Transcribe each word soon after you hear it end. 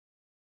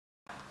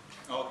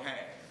Okay.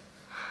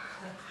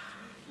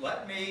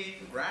 Let me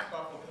wrap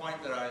up a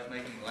point that I was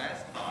making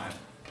last time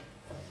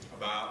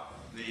about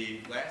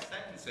the last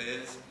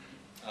sentences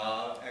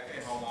of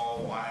Ecce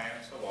Homo, why I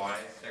am so wise,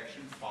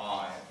 section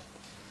 5.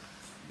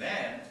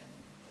 Then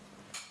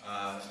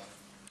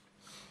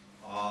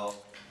I'll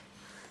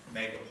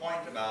make a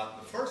point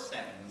about the first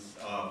sentence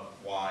of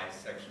why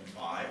section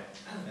 5,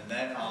 and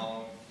then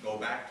I'll go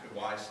back to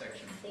why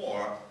section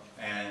 4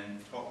 and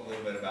talk a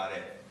little bit about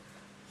it.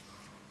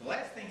 The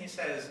last thing he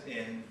says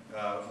in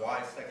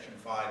why section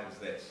 5 is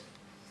this.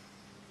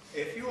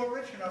 If you are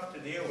rich enough to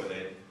deal with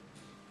it,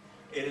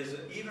 it is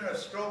even a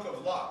stroke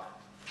of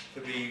luck to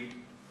be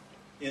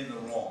in the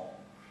wrong.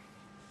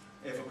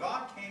 If a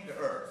God came to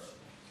earth,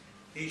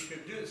 he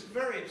should do, it's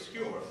very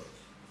obscure.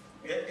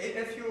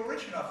 If you were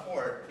rich enough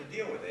for it to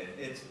deal with it,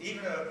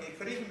 it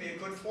could even be a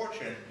good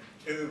fortune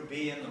to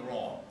be in the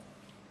wrong.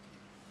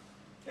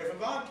 If a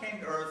God came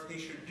to earth, he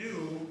should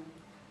do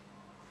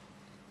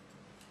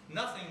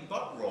nothing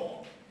but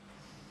wrong,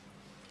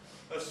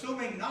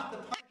 assuming not the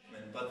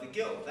punishment but the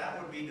guilt.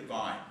 That would be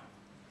divine.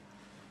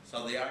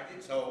 So the idea,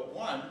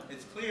 one,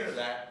 it's clear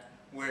that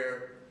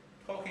we're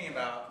talking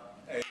about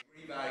a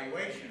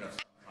revaluation of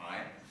some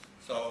kind.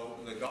 So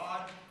the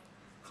God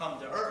come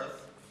to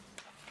earth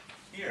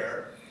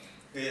here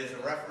is a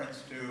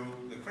reference to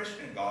the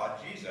Christian God,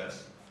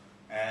 Jesus,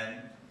 and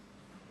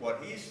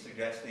what he's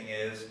suggesting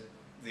is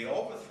the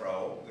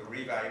overthrow, the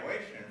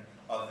revaluation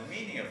of the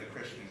meaning of the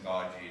Christian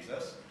God,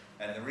 Jesus,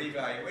 and the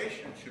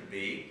revaluation should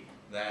be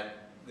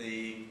that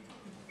the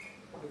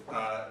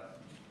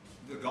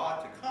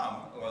God to come,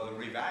 or the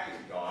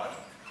revalued God,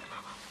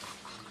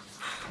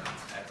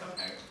 that's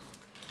okay,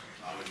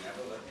 I would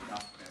never let you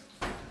knock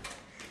him.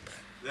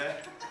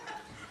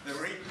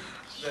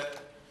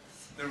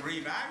 The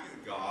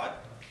revalued God,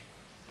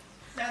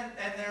 and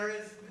there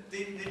is,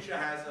 Nietzsche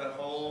has a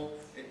whole,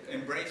 it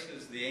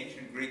embraces the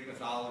ancient Greek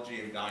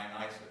mythology of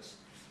Dionysus.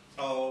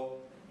 So,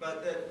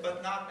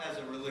 but not as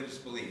a religious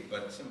belief,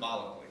 but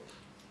symbolically.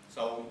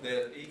 So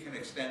he can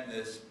extend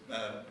this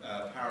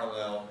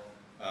parallel,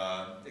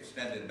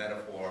 extended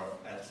metaphor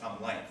at some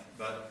length,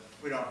 but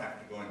we don't have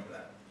to go into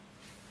that.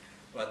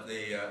 But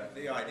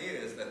the idea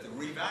is that the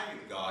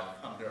revalued God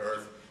come to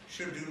earth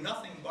should do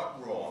nothing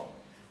but wrong,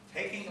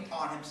 taking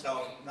upon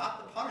himself not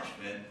the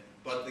punishment,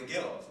 but the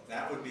guilt.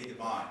 That would be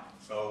divine.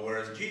 So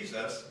whereas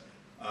Jesus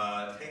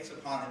takes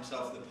upon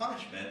himself the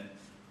punishment,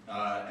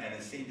 and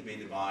is seen to be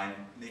divine,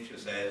 Nietzsche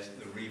says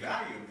the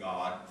revalued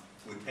God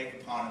would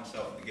take upon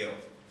himself the guilt.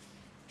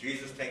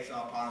 Jesus takes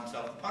upon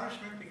himself the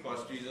punishment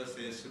because Jesus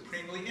is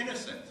supremely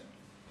innocent,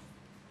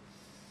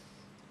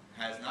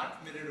 has not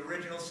committed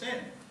original sin,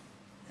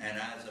 and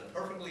as a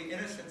perfectly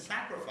innocent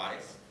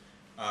sacrifice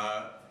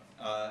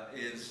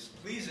is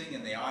pleasing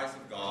in the eyes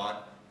of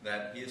God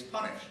that he is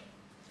punished.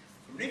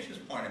 From Nietzsche's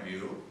point of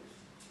view,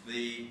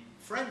 the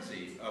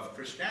frenzy of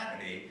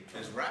Christianity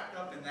is wrapped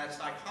up in that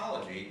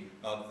psychology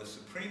of the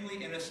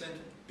supremely innocent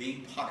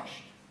being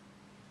punished.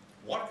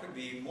 What could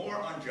be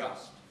more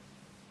unjust?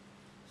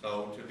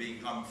 So to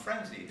become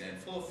frenzied and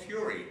full of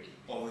fury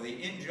over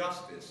the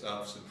injustice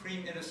of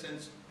supreme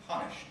innocence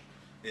punished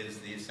is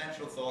the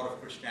essential thought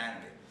of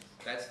Christianity.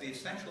 That's the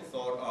essential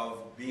thought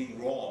of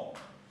being wrong.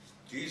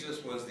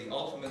 Jesus was the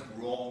ultimate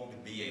wronged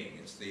being.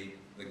 It's the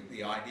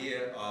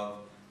idea of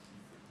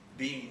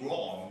being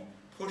wrong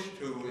pushed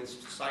to its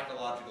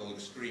psychological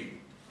extreme.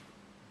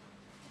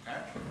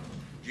 Okay?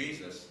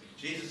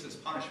 Jesus'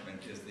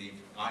 punishment is the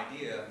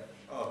idea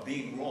of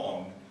being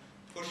wrong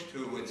pushed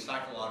to its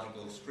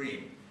psychological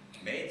extreme,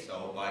 made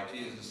so by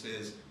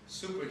Jesus'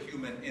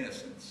 superhuman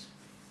innocence.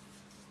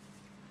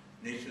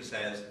 Nietzsche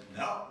says,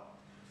 no,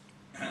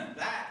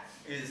 that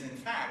is in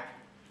fact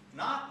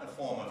not a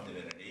form of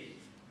divinity,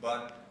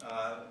 but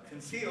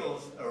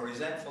conceals a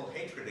resentful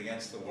hatred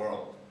against the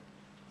world.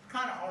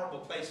 What kind of horrible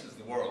place is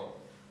the world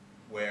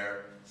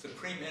where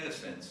supreme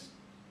innocence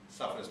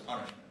suffers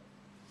punishment?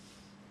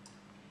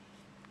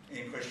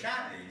 In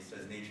Christianity,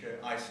 says Nietzsche,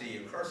 I see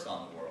a curse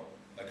on the world,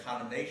 a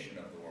condemnation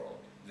of the world,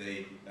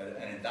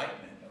 an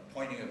indictment, a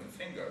pointing of the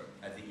finger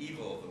at the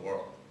evil of the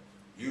world.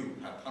 You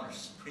have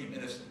punished supreme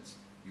innocence.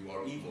 You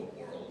are evil,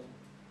 world.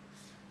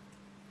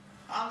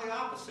 On the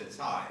opposite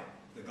side,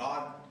 the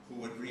God who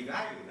would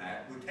revalue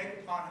that would take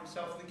upon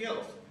himself the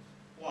guilt.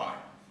 Why?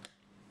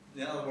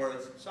 In other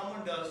words,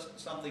 someone does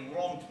something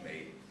wrong to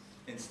me.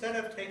 Instead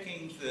of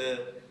taking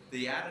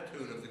the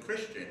attitude of the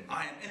Christian,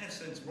 I am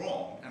innocent,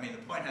 wrong. I mean, the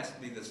point has to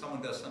be that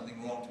someone does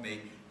something wrong to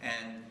me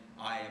and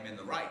I am in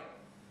the right.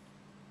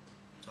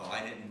 So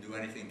I didn't do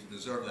anything to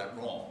deserve that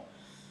wrong.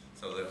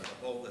 So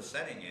the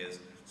setting is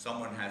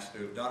someone has to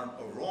have done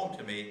a wrong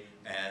to me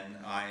and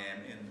I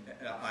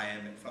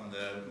am, from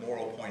the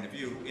moral point of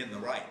view, in the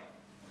right.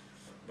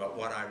 But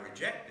what I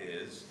reject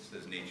is,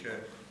 says Nietzsche,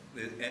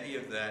 any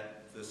of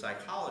that, the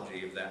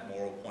psychology of that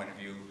moral point of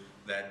view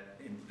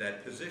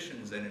that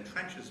positions and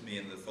entrenches me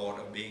in the thought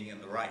of being in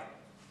the right.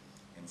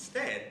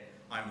 Instead,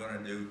 I'm going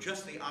to do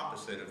just the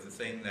opposite of the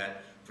thing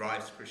that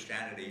drives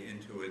Christianity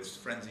into its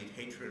frenzied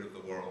hatred of the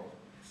world.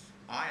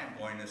 I am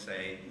going to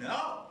say,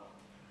 no,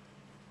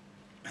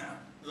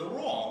 The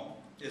wrong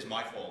is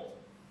my fault.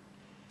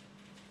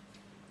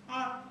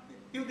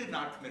 You did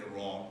not commit a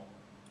wrong.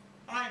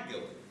 I am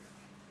guilty.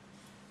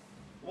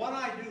 What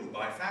I do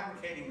by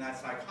fabricating that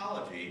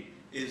psychology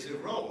is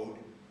erode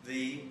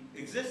the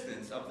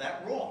existence of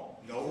that wrong.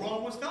 No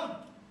wrong was done.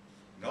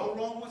 No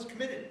wrong was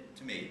committed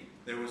to me.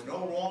 There was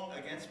no wrong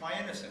against my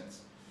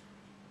innocence.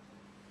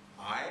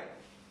 I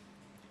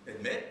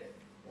admit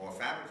or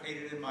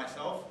fabricated in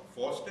myself,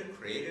 fostered,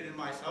 created in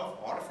myself,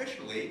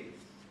 artificially,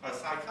 a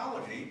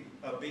psychology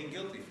of being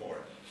guilty for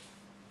it.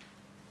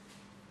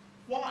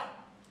 Why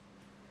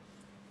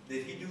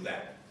did he do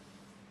that?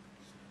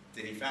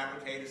 Did he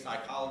fabricate a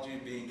psychology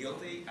of being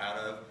guilty out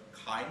of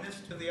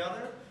kindness to the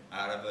other,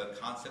 out of a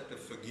concept of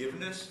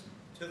forgiveness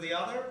to the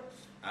other,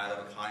 out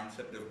of a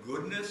concept of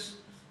goodness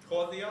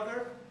toward the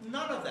other?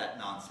 None of that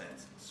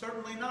nonsense.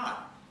 Certainly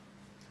not.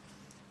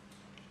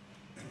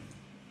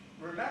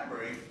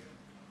 Remembering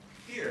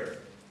here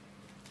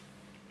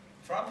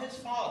from his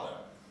father,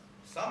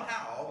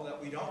 somehow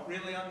that we don't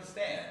really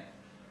understand,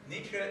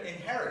 Nietzsche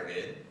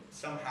inherited,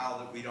 somehow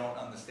that we don't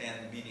understand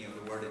the meaning of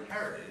the word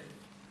inherited,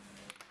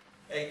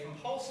 a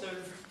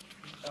compulsive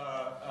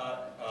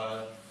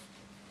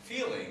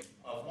feeling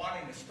of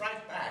wanting to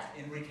strike back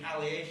in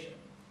retaliation.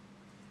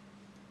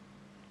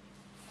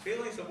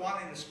 Feelings of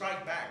wanting to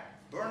strike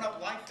back, burn up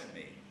life in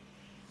me.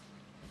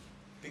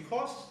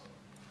 Because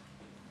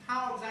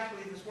how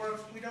exactly this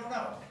works, we don't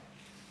know.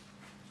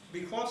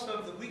 Because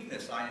of the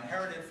weakness I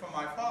inherited from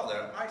my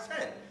father, I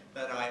said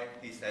that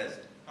he says,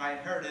 I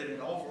inherited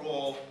an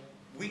overall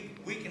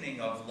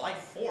weakening of life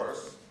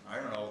force. I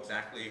don't know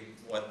exactly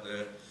what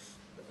the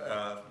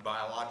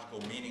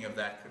biological meaning of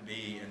that could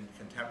be in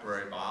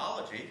contemporary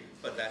biology,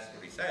 but that's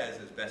what he says,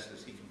 as best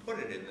as he can put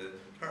it in the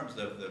terms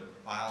of the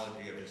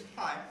biology of his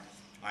time.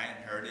 I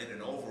inherited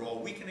an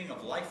overall weakening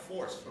of life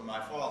force from my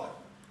father.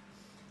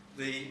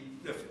 The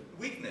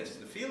weakness,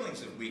 the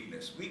feelings of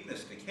weakness,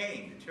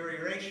 decaying,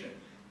 deterioration,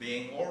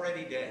 being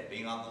already dead,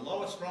 being on the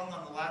lowest rung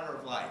on the ladder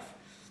of life,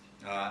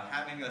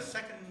 having a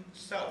second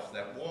self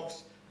that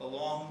walks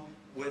along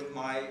with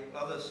my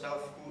other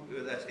self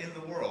that's in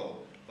the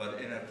world, but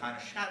in a kind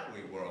of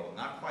shadowy world,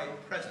 not quite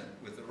present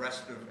with the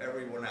rest of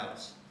everyone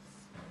else.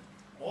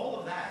 All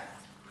of that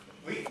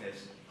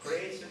weakness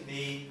creates in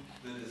me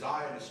the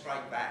desire to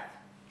strike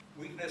back.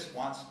 Weakness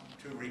wants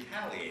to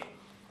retaliate.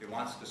 It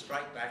wants to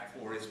strike back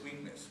for its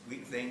weakness.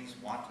 Weak things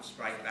want to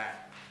strike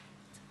back.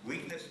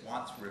 Weakness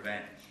wants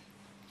revenge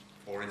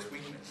for its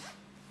weakness.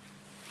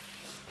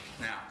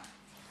 Now,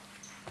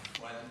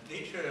 when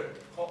Nietzsche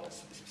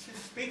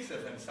speaks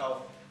of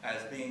himself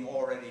as being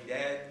already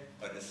dead,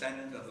 a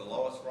descendant of the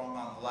lowest rung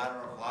on the ladder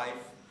of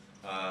life,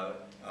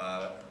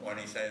 when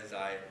he says,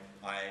 I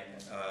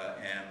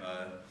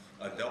am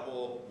a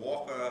double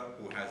walker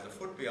who has a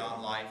foot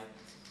beyond life,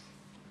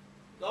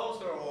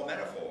 those are all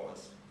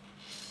metaphors,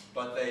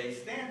 but they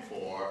stand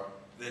for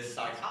this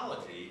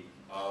psychology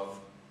of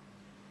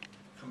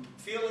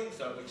feelings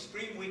of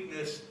extreme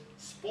weakness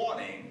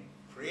spawning,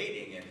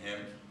 creating in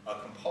him a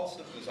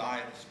compulsive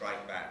desire to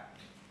strike back.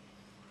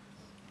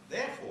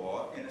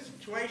 Therefore, in a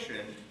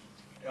situation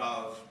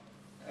of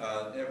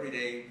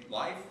everyday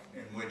life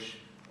in which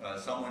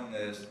someone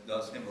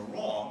does him a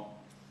wrong,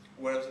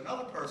 whereas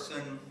another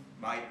person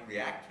might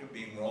react to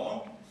being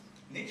wrong,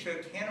 Nietzsche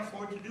can't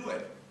afford to do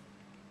it.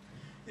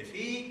 If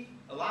he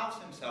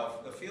allows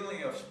himself the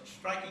feeling of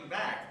striking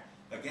back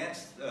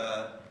against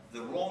the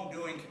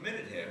wrongdoing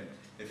committed him,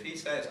 if he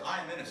says,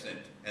 I'm innocent,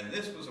 and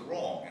this was a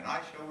wrong, and I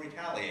shall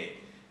retaliate,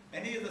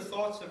 any of the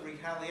thoughts of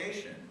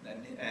retaliation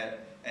and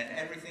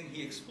everything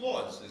he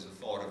explores is a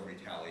thought of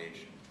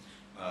retaliation.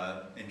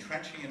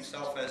 Entrenching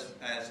himself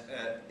as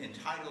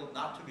entitled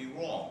not to be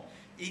wrong,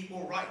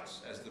 equal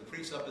rights as the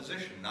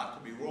presupposition not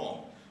to be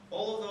wrong.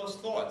 All of those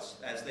thoughts,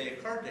 as they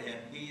occurred to him,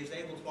 he is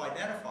able to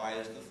identify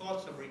as the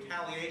thoughts of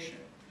retaliation.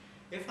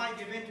 If I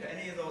give in to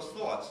any of those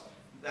thoughts,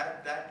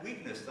 that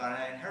weakness that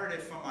I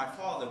inherited from my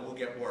father will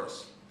get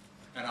worse.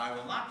 And I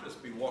will not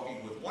just be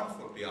walking with 1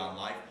 foot beyond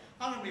life,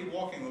 I'm going to be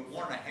walking with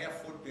 1.5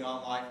 foot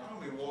beyond life, I'm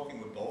going to be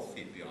walking with both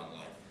feet beyond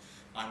life.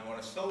 I'm going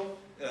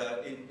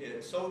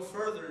to so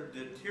further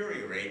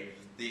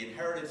deteriorate the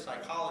inherited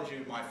psychology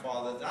of my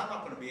father that I'm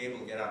not going to be able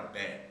to get out of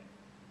bed.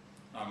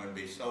 I'm going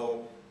to be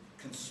so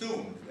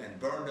consumed and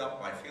burned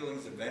up by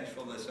feelings of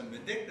vengefulness and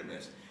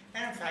vindictiveness.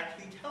 And in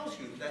fact, he tells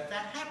you that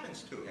that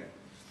happens to him.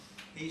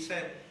 He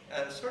said,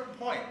 at a certain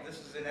point, this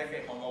is in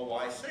Ecce Homo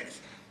Y6,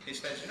 he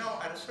says, you know,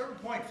 at a certain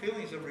point,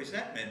 feelings of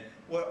resentment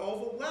were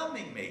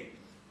overwhelming me.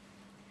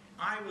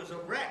 I was a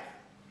wreck.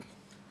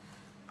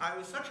 I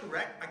was such a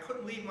wreck, I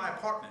couldn't leave my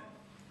apartment.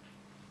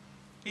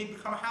 He'd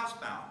become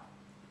housebound.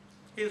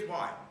 Here's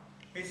why.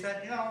 He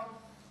said, you know,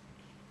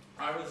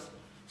 I was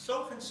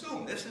so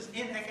consumed. This is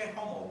in Ecce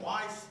Homo,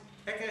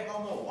 Ecce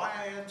Homo, why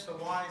I am so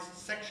wise,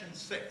 section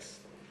 6.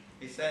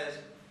 He says,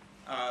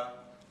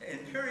 in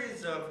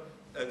periods of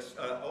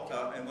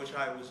in which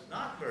I was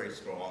not very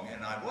strong,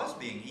 and I was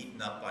being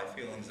eaten up by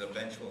feelings of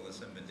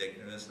vengefulness and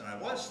vindictiveness, and I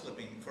was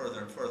slipping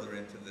further and further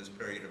into this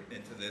period,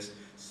 into this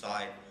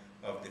side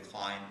of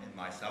decline in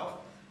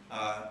myself,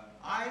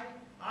 I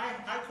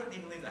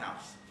couldn't even leave the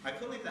house. I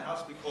couldn't leave the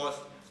house because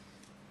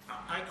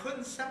I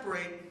couldn't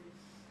separate.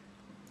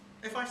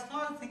 If I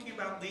started thinking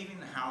about leaving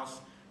the house,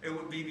 it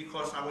would be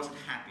because I wasn't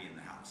happy in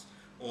the house.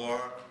 Or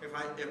if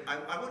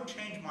I wouldn't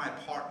change my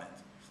apartment.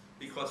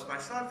 Because if I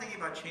started thinking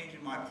about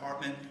changing my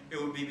apartment,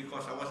 it would be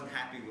because I wasn't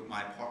happy with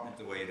my apartment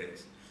the way it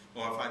is.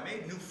 Or if I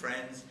made new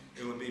friends,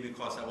 it would be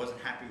because I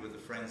wasn't happy with the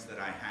friends that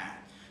I had.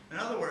 In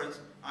other words,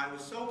 I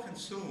was so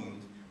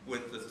consumed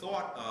with the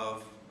thought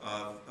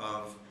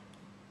of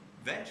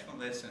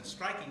vengefulness and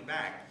striking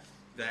back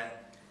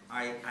that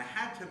I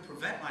had to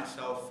prevent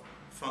myself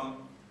from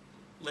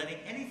letting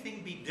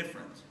anything be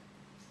different.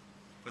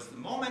 Because the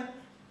moment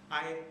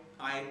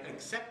I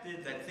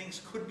accepted that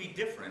things could be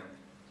different,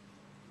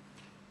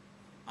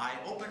 I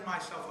opened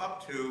myself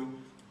up to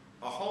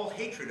a whole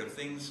hatred of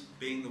things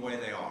being the way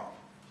they are.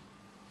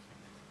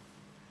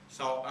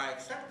 So I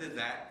accepted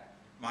that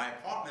my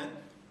apartment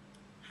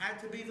had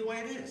to be the way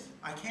it is.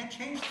 I can't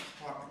change this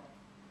apartment.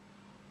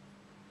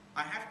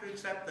 I have to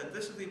accept that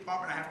this is the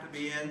apartment I have to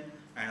be in,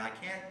 and I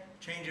can't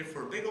change it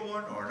for a bigger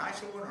one, or a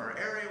nicer one, or an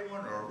area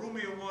one, or a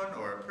roomier one,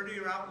 or a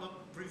prettier outlook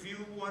review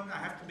one. I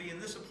have to be in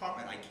this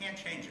apartment. I can't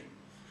change it.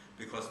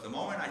 Because the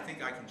moment I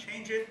think I can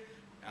change it,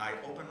 I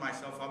open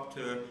myself up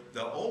to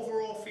the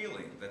overall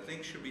feeling that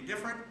things should be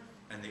different,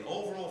 and the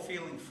overall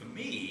feeling for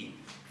me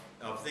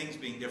of things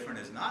being different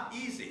is not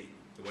easy,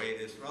 the way it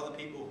is for other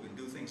people who can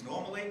do things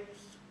normally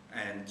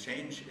and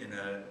change in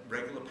a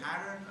regular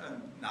pattern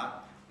and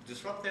not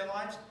disrupt their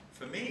lives.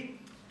 For me,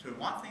 to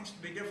want things to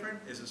be different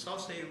is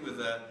associated with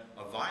a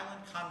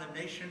violent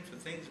condemnation for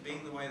things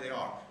being the way they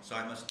are. So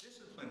I must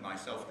discipline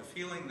myself to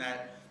feeling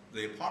that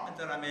the apartment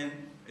that I'm in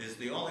is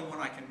the only one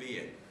I can be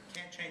in.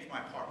 Can't change my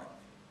apartment.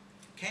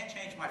 Can't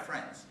change my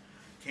friends.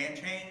 Can't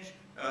change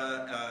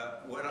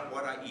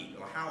what I eat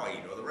or how I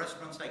eat or the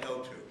restaurants I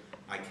go to.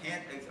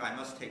 I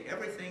must take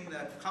everything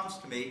that comes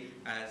to me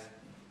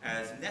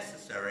as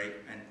necessary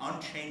and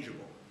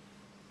unchangeable.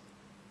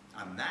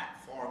 I'm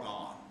that far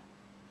gone.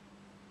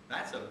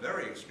 That's a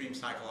very extreme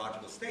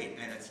psychological state,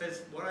 and it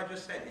says what I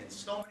just said in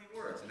so many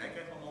words in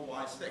Ecce Homo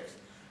Y6.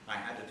 I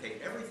had to take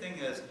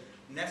everything as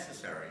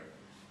necessary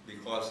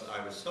because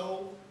I was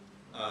so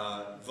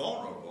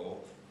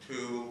vulnerable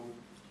to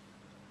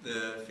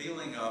the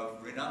feeling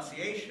of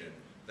renunciation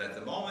that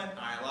the moment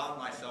I allowed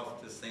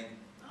myself to think,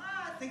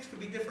 things could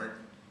be different,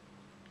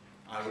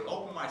 I would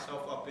open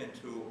myself up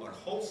into a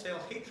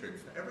wholesale hatred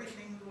for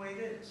everything the way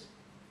it is.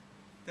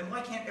 Then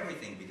why can't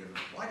everything be different?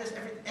 Why does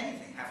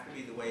anything have to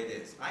be the way it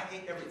is? I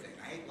hate everything.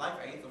 I hate life.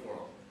 I hate the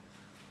world.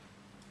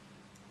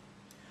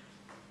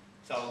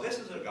 So this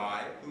is a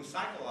guy who's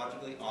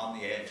psychologically on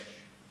the edge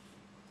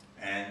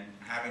and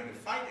having to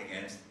fight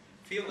against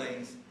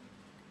feelings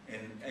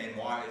in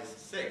Wise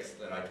 6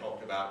 that I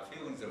talked about,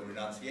 feelings of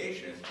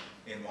renunciation,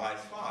 in Wise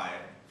 5,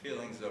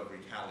 feelings of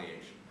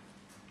retaliation.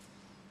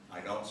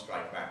 I don't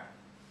strike back.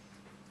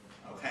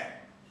 Okay.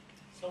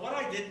 So what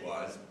I did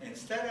was,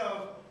 instead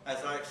of,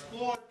 as I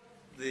explored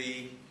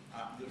the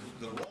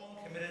wrong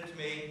committed to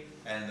me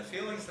and the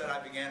feelings that I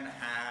began to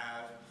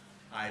have,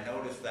 I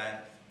noticed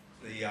that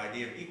the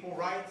idea of equal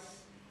rights,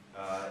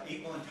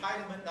 equal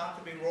entitlement not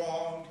to be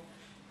wronged,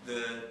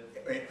 the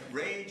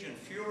rage and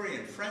fury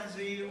and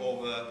frenzy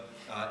over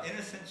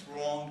innocence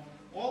wronged,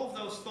 all of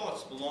those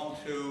thoughts belong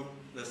to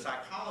the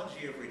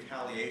psychology of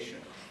retaliation.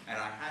 And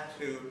I had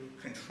to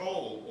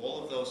control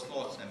all of those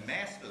thoughts and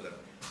master them.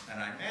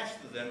 And I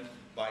mastered them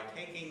by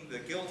taking the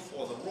guilt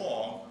for the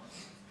wrong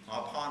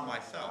upon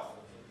myself.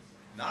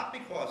 Not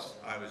because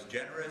I was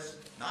generous,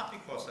 not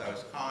because I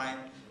was kind,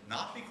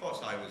 not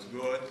because I was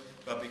good,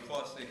 but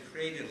because it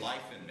created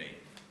life in me.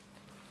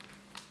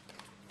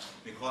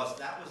 Because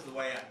that was the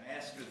way I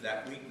mastered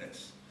that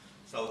weakness.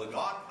 So the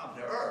God come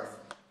to earth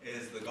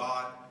is the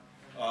God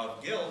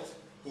of guilt,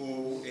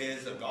 who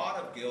is a God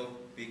of guilt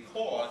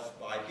because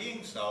by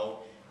being so,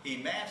 he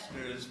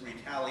masters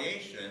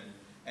retaliation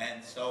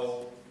and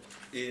so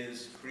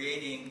is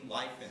creating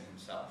life in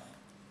himself.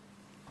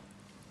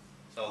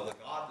 So the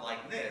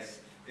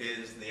God-likeness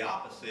is the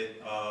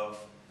opposite of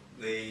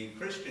the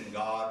Christian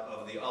God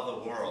of the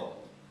other world.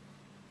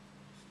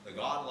 The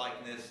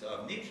God-likeness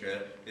of Nietzsche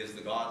is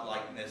the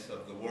God-likeness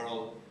of the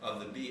world, of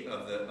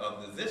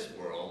the this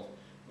world,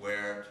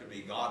 where to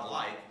be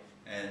God-like,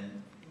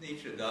 and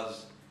Nietzsche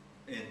does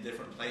in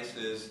different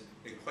places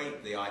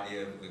equate the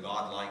idea of the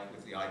God-like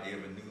with the idea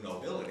of a new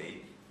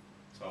nobility.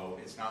 So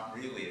it's not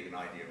really an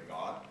idea of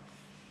God.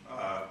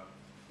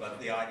 But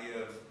the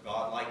idea of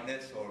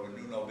God-likeness or a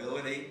new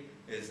nobility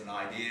is an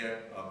idea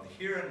of the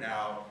here and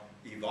now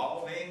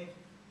evolving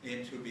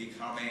into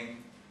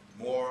becoming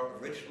more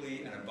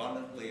richly and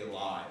abundantly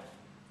alive.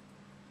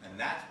 And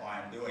that's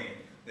why I'm doing it.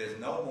 There's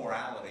no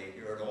morality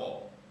here at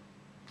all.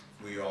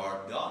 We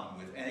are done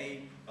with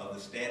any of the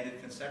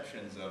standard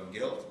conceptions of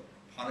guilt,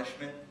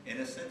 punishment,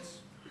 innocence.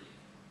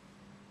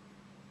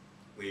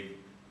 We've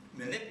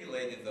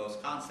manipulated those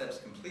concepts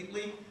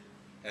completely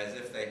as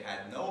if they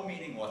had no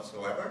meaning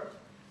whatsoever,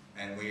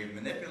 and we've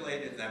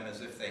manipulated them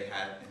as if they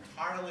had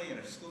entirely and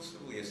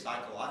exclusively a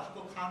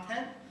psychological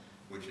content,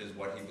 which is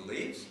what he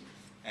believes,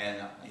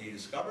 And he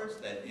discovers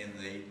that in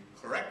the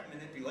correct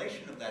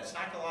manipulation of that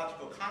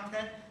psychological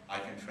content, I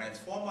can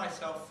transform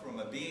myself from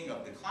a being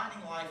of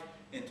declining life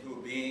into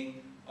a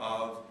being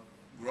of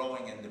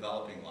growing and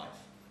developing life.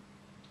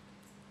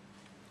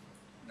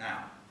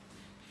 Now,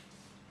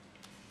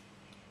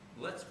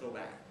 let's go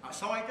back.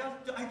 So I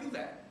do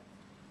that.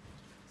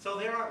 So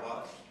there I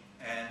was,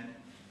 and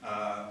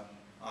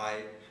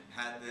I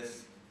had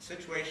this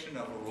situation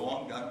of a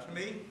wrong done to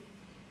me,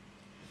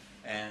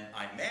 and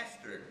I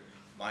mastered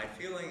my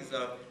feelings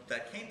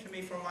that came to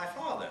me from my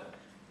father,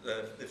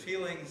 the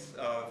feelings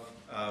of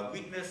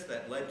weakness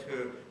that led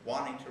to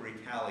wanting to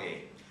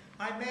retaliate.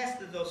 I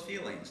mastered those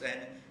feelings,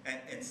 and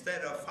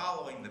instead of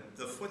following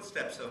the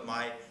footsteps of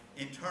my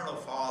internal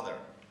father,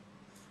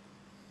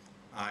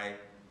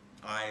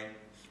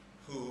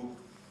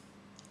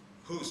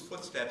 whose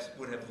footsteps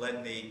would have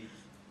led me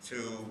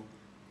to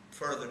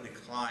further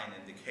decline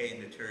and decay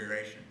and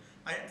deterioration.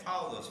 I didn't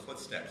follow those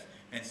footsteps.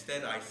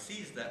 Instead, I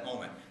seized that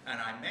moment and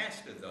I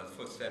mastered those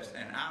footsteps.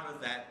 And out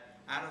of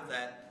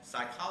that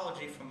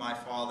psychology from my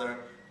father,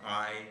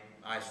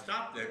 I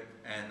stopped it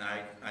and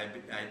I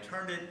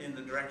turned it in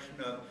the direction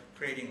of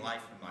creating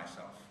life in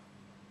myself.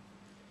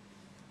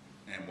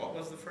 And what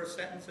was the first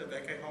sentence of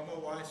Ecce Homo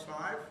Wise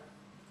 5?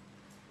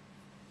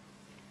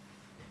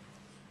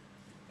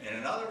 In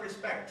another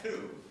respect,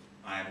 too,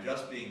 I am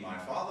just being my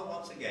father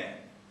once again,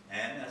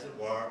 and, as it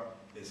were,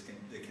 is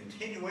the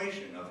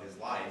continuation of his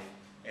life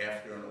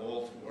after an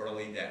all too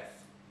early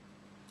death.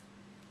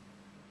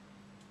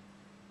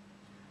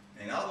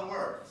 In other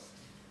words,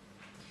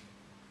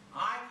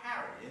 I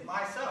carry in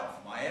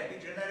myself my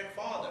epigenetic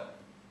father.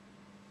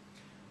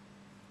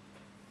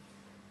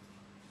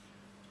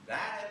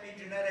 That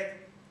epigenetic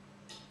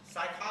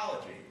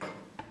psychology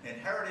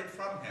inherited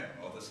from him,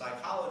 or the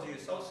psychology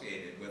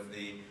associated with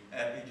the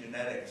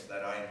epigenetics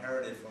that I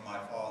inherited from my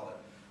father,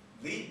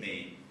 lead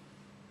me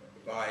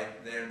by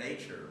their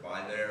nature,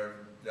 by their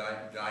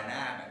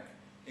dynamic,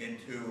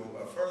 into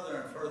a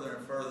further and further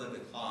and further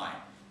decline.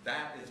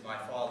 That is my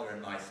father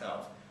in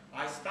myself.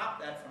 I stopped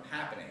that from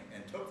happening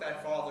and took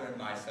that father in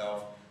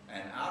myself,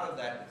 and out of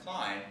that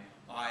decline,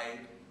 I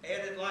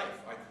added life,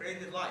 I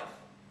created life.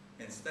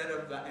 Instead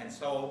of that, and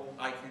so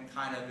I can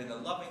kind of, in a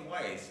loving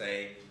way,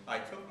 say, I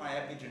took my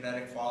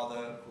epigenetic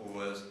father,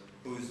 whose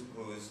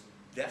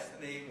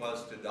destiny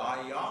was to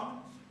die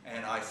young,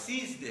 and I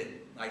seized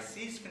it. I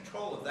seized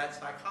control of that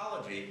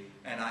psychology,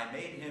 and I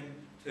made him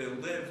to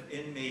live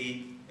in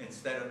me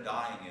instead of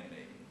dying in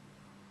me.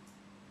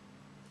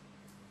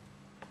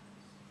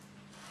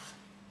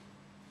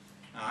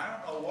 Now, I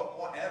don't know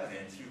what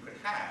evidence you could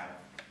have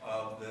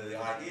of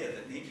the idea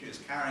that Nietzsche is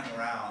carrying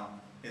around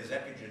his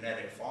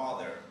epigenetic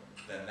father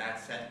than that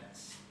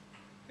sentence,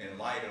 in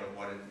light of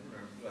what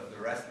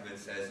the rest of it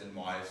says in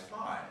Wise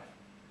 5.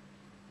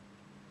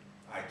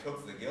 I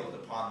took the guilt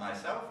upon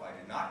myself. I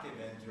did not give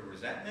in to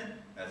resentment,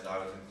 as I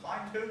was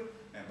inclined to,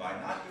 and by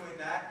not doing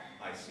that,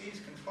 I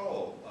seized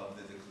control of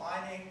the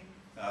declining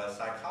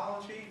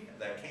psychology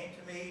that came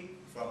to me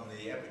from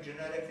the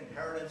epigenetic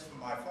inheritance from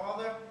my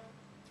father,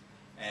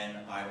 and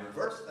I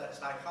reversed that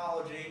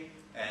psychology,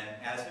 and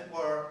as it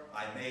were,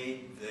 I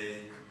made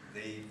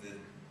the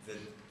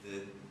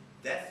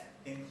death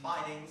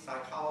inclining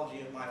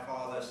psychology of my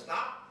father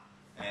stop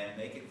and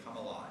make it come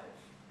alive.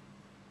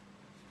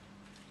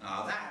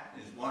 Now that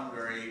is one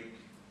very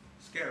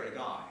scary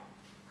guy.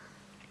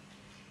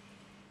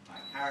 I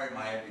carried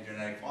my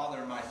epigenetic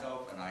father in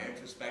myself, and I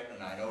introspect,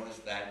 and I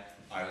noticed that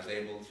I was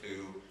able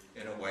to,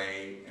 in a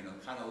way, in a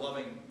kind of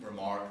loving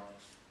remark,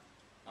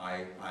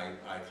 I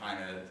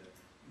kind of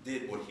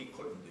did what he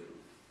couldn't do.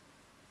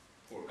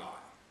 Poor guy.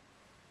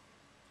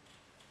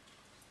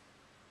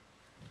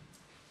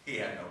 He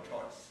had no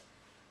choice.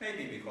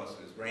 Maybe because of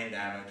his brain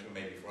damage, or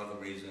maybe for other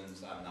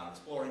reasons. I'm not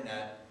exploring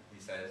that. He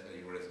says,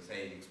 he doesn't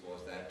say he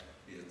explores that.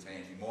 He doesn't say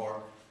anything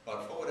more.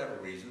 But for whatever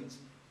reasons,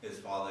 his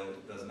father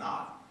does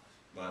not.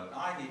 But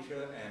I, Nietzsche,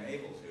 am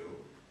able to,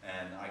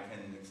 and I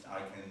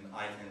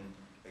can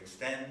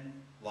extend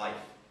life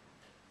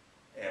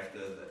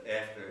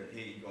after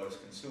he was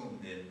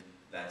consumed in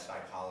that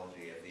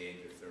psychology at the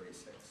age of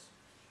 36.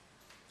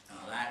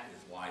 Now that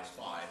is Wise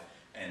 5,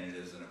 and it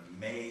is an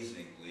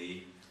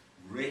amazingly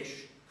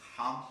rich,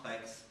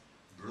 complex,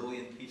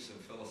 brilliant piece of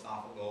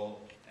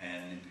philosophical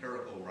and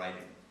empirical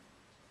writing.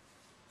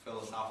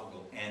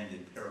 Philosophical and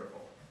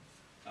empirical.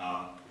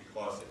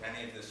 Because if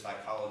any of this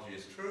psychology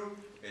is true,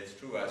 it's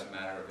true as a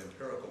matter of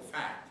empirical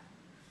fact.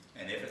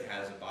 And if it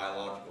has a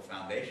biological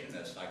foundation,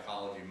 as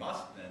psychology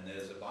must, then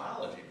there's a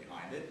biology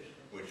behind it,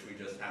 which we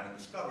just haven't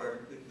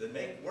discovered the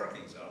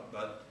workings of.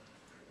 But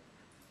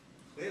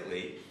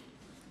clearly,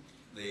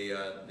 the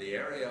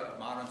area of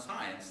modern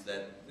science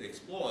that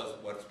explores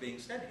what's being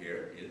said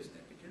here is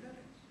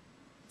epigenetics.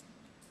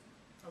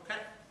 Okay.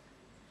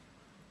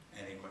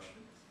 Any questions?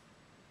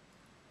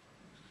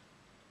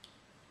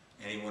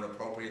 Anyone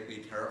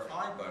appropriately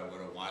terrified by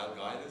what a wild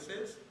guy this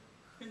is?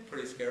 He's a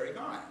pretty scary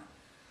guy,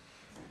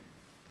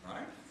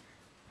 right?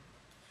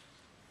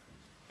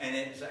 And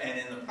in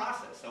the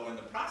process, so in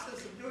the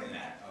process of doing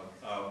that,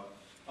 of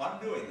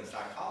undoing the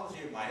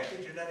psychology of my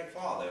epigenetic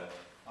father,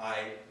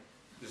 I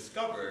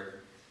discovered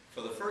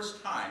for the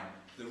first time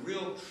the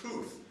real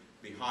truth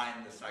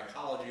behind the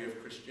psychology of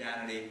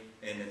Christianity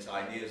and its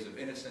ideas of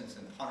innocence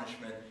and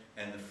punishment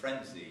and the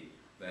frenzy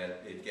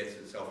that it gets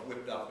itself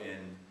whipped up in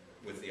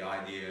with the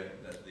idea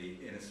that the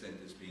innocent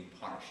is being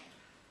punished.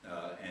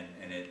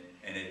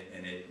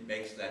 And it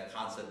makes that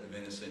concept of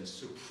innocence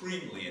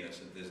supremely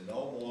innocent. There's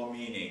no more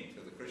meaning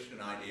to the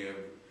Christian idea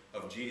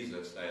of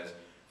Jesus as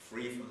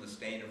free from the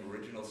stain of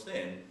original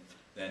sin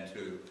than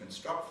to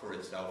construct for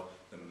itself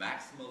the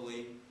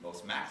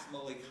most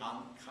maximally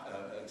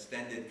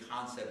extended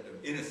concept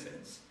of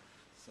innocence,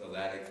 so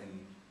that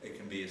it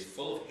can be as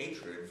full of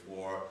hatred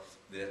for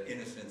the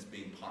innocence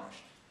being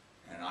punished.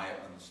 And I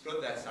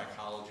understood that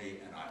psychology,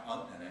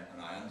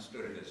 and I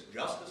understood it as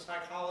just a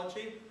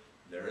psychology.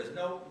 There is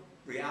no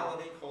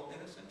reality called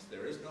innocence.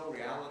 There is no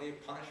reality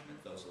of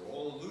punishment. Those are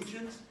all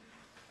illusions.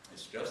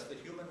 It's just the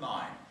human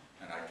mind.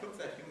 And I took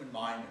that human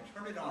mind and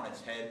turned it on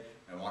its head,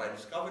 and what I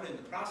discovered in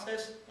the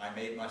process, I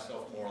made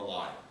myself more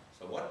alive.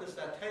 So what does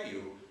that tell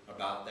you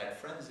about that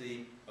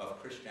frenzy of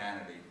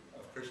Christianity,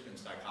 of Christian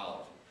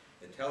psychology?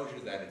 It tells you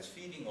that it's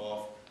feeding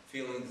off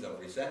feelings of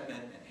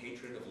resentment and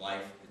hatred of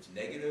life. It's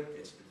negative,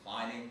 it's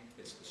declining,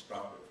 it's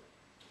destructive,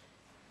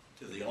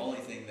 to the only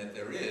thing that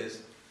there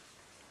is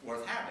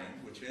worth having,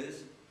 which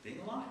is being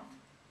alive.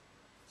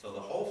 So the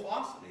whole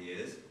philosophy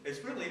is,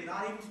 it's really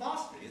not even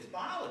philosophy, it's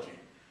biology.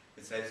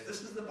 It says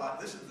this is the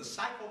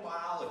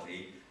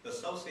psychobiology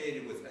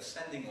associated with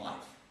ascending life.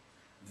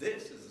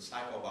 This is the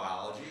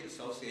psychobiology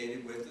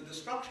associated with the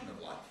destruction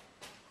of life.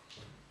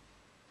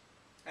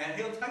 And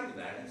he'll tell you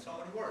that in so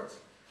many words.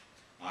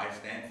 I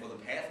stand for the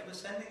path of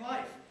ascending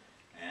life,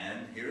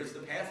 and here's the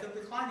path of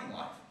declining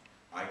life.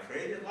 I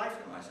created life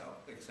for myself,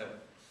 except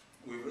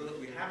we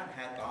haven't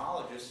had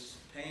biologists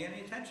paying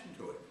any attention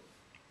to it.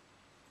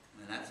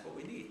 And that's what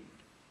we need.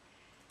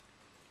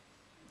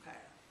 Okay.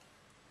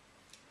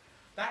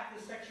 Back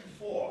to section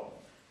 4.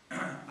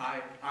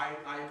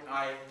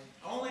 I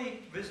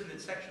only visited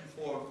section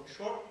 4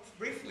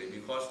 briefly,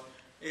 because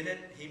in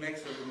it he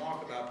makes a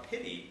remark about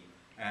pity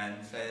and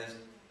says,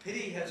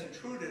 pity has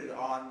intruded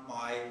on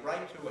my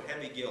right to a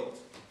heavy guilt.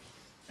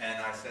 And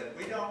I said,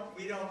 we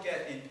don't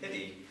get in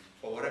pity,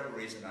 for whatever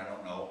reason, I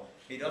don't know.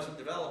 He doesn't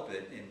develop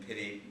it in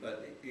pity,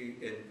 but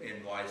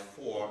in Wise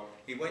 4.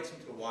 He waits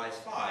until Wise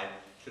 5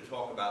 to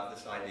talk about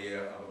this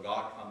idea of a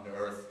God come to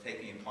earth,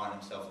 taking upon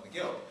himself the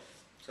guilt.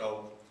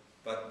 So,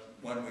 but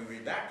when we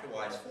read back to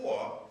Wise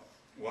 4,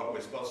 what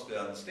we're supposed to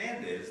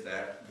understand is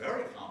that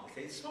very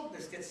complicated,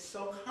 this gets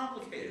so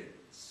complicated,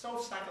 so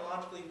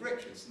psychologically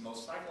rich. It's the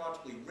most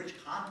psychologically rich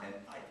content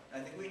I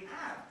think we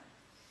have.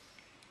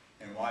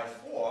 In Wise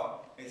 4,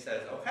 he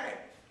says, okay,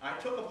 I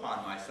took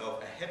upon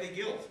myself a heavy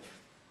guilt,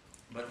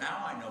 but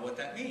now I know what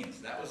that means.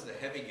 That was the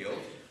heavy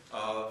guilt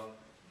of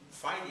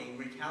fighting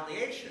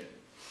retaliation.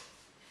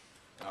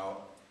 Now,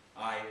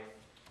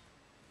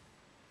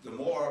 the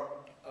more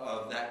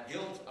of that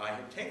guilt I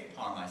have taken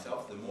upon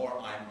myself, the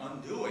more I'm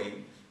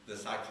undoing the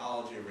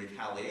psychology of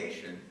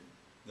retaliation,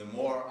 the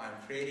more I'm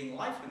creating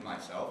life in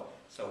myself.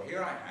 So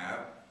here I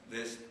have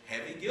this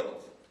heavy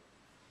guilt.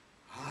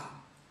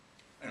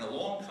 And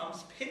along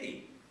comes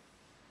pity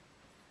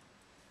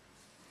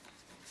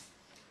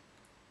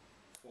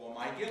for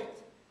my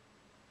guilt.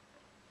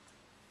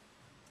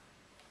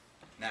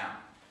 Now,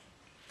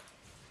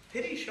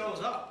 pity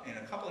shows up in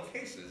a couple of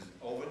cases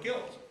over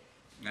guilt,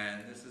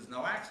 and this is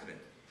no accident.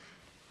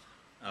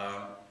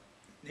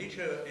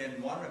 Nietzsche,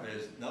 in one of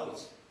his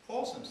notes,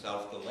 calls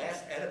himself the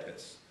last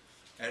Oedipus.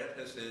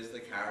 Oedipus is the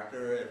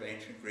character of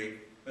ancient Greek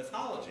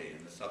mythology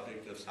and the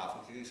subject of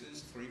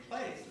Sophocles' 3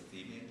 plays, the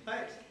Theban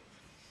plays.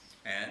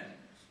 And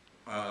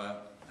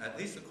at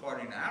least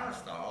according to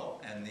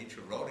Aristotle, and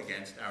Nietzsche wrote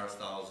against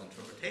Aristotle's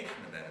interpretation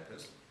of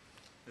Oedipus,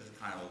 this is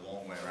kind of a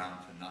long way around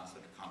to not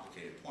such a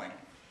complicated point.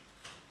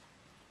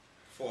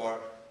 For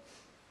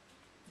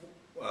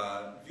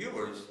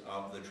viewers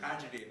of the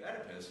tragedy of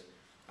Oedipus,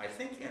 I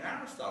think in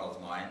Aristotle's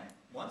mind,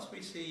 once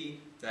we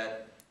see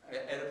that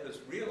Oedipus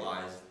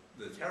realized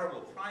the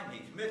terrible crime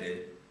he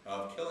committed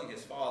of killing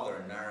his father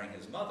and marrying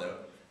his mother,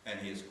 and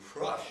he is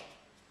crushed,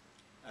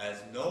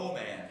 as no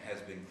man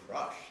has been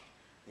crushed,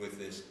 with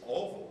this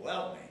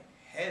overwhelming,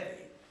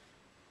 heavy,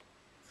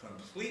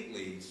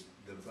 completely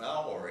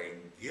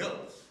devouring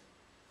guilt,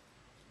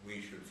 we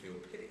should feel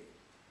pity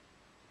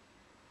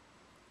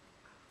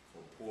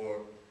for poor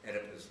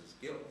Oedipus's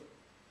guilt.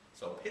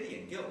 So pity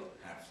and guilt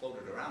have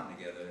floated around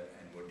together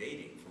and were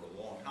dating for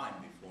a long time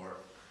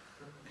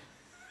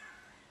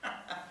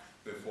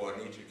before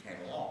Nietzsche came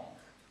along.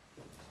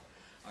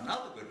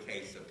 Another good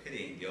case of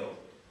pity and guilt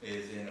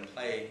is in a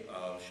play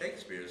of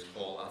Shakespeare's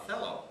called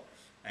Othello.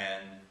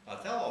 And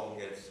Othello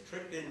gets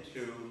tricked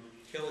into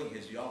killing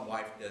his young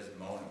wife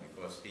Desdemona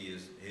because he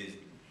is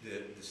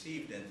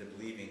deceived into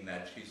believing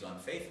that she's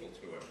unfaithful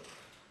to him.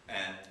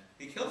 And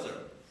he kills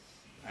her.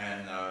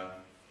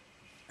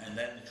 And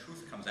then the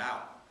truth comes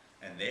out.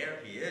 And there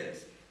he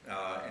is in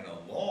a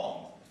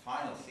long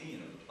final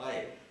scene of the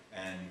play,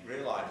 and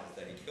realizes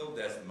that he killed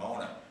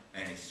Desdemona,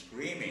 and he's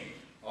screaming,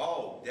 "Oh,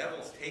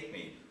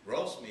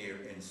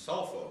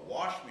 sulfur,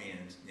 wash me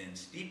in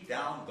steep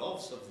down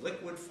gulfs of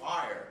liquid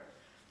fire.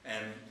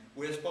 And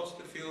we're supposed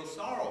to feel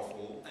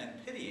sorrowful and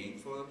pitying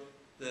for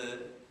the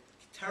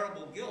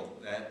terrible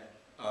guilt that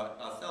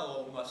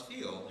Othello must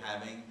feel,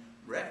 having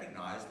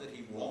recognized that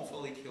he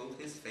wrongfully killed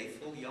his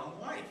faithful young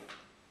wife,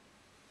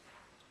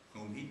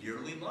 whom he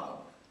dearly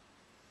loved.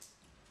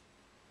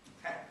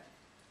 Okay.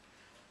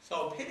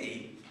 So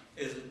pity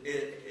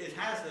it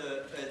has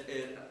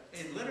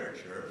in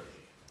literature,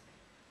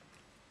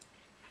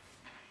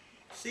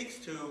 seeks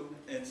to,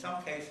 in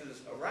some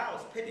cases,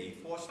 arouse pity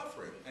for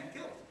suffering and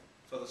guilt,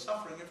 for the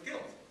suffering of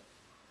guilt.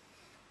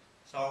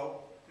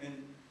 So,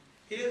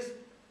 here's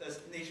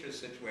Nietzsche's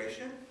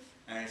situation,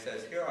 and he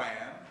says, here I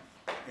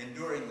am,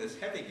 enduring this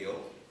heavy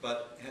guilt,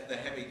 but the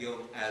heavy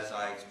guilt as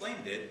I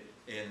explained it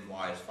in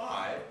Wise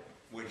 5,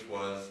 which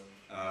was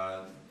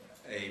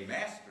a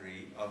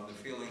mastery of the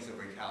feelings of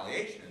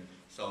retaliation.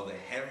 So the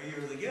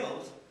heavier the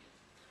guilt,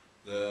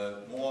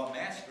 the more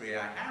mastery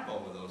I have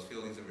over those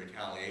feelings of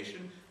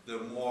retaliation, the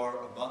more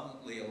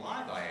abundantly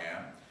alive I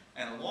am.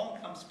 And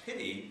along comes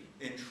pity,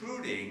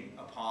 intruding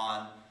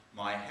upon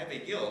my heavy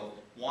guilt,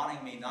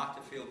 wanting me not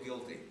to feel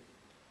guilty.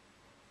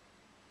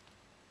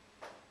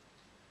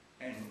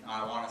 And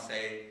I want to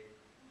say,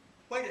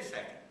 wait a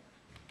second,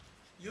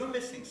 you're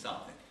missing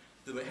something.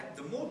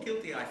 The more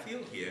guilty I feel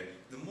here,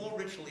 the more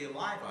richly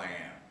alive I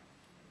am.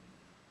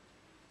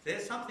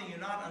 There's something you're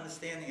not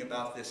understanding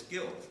about this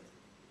guilt.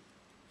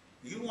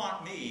 You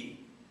want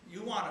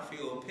to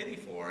feel pity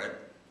for it,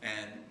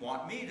 and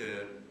want me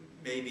to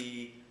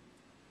maybe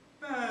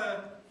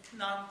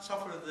not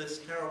suffer this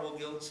terrible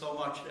guilt so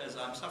much as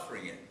I'm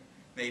suffering it.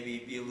 Maybe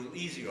be a little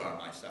easier on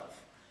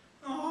myself.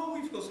 Oh,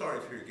 we feel sorry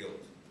for your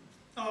guilt.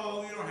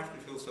 Oh, you don't have to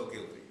feel so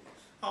guilty.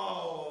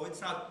 Oh,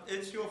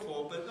 it's your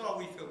fault, but oh,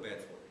 we feel bad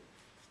for you.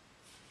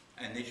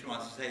 And Nietzsche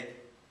wants to say,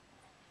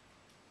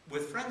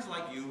 with friends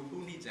like you,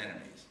 who needs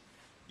enemies?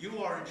 You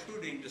are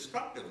intruding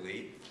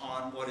destructively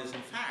on what is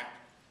in fact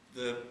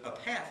a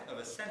path of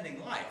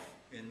ascending life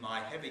in my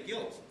heavy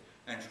guilt,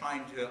 and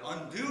trying to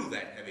undo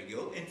that heavy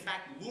guilt, in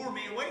fact, lure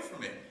me away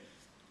from it.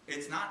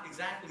 It's not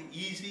exactly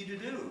easy to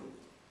do.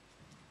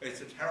 It's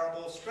a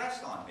terrible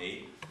stress on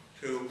me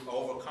to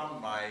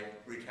overcome my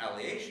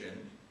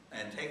retaliation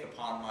and take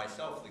upon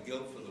myself the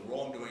guilt for the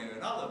wrongdoing of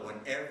another, when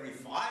every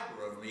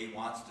fiber of me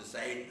wants to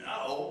say,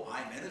 no,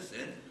 I'm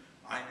innocent,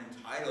 I'm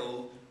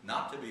entitled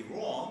not to be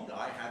wronged,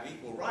 I have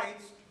equal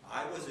rights,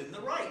 I was in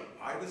the right,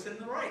 I was in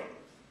the right.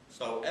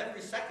 So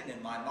every second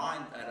in my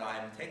mind that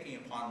I'm taking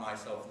upon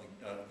myself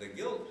the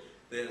guilt,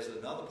 there's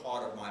another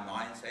part of my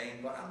mind saying,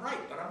 but I'm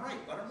right, but I'm right,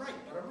 but I'm right,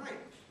 but I'm right.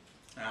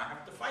 And I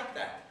have to fight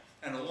that.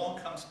 And along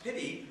comes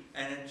pity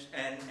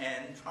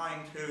and trying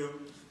to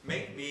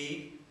make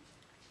me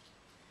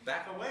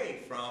back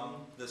away from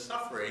the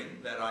suffering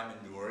that I'm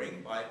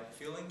enduring by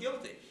feeling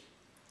guilty.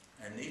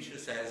 And Nietzsche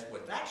says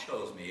what that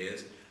shows me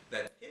is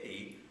that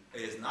pity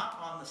is not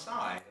on the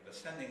side of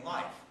ascending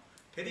life.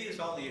 Pity is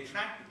only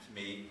attracted to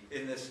me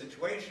in this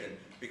situation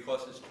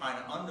because it's trying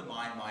to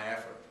undermine my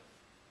effort.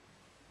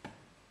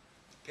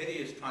 Pity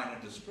is trying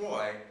to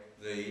destroy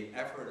the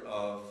effort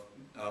of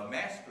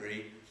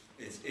mastery.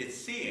 It's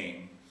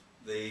seeing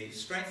the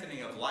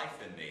strengthening of life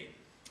in me,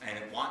 and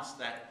it wants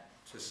that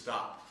to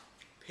stop.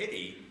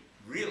 Pity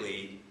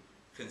really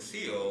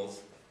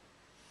conceals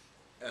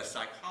a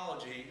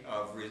psychology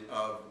of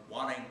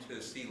wanting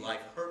to see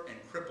life hurt and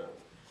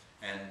crippled.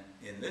 And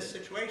in this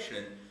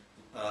situation,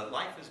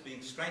 life is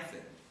being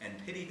strengthened, and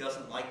pity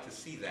doesn't like to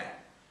see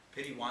that.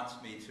 Pity wants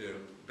me to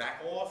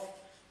back off.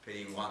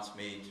 Pity wants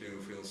me to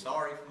feel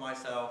sorry for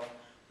myself,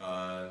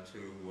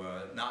 to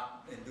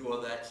not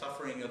endure that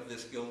suffering of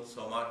this guilt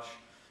so much.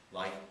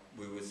 Like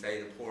we would say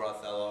to poor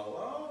Othello,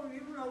 oh,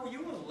 you know,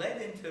 you were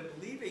led into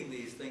believing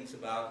these things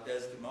about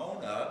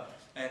Desdemona,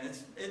 and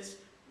it's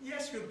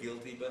yes, you're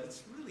guilty, but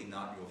it's really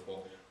not your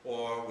fault.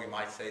 Or we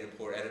might say to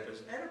poor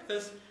Oedipus,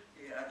 Oedipus,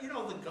 you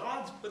know, the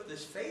gods put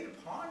this fate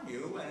upon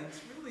you, and it's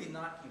really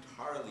not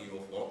entirely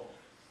your fault.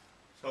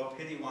 So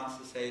pity wants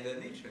to say to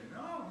Nietzsche,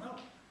 no,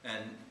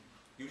 and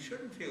you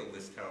shouldn't feel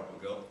this terrible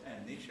guilt.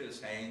 And Nietzsche is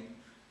saying,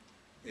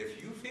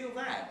 if you feel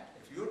that,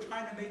 if you're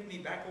trying to make me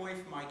back away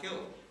from my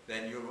guilt,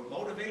 then your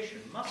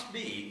motivation must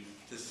be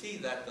to see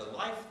that the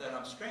life that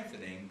I'm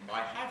strengthening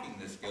by having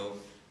this guilt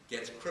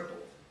gets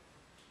crippled.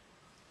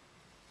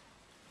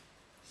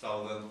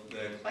 So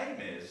the claim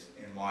is,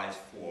 in Wise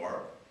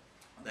 4,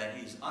 that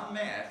he's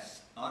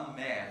unmasked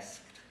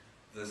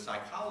the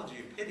psychology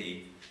of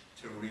pity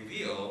to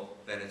reveal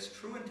that its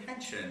true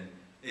intention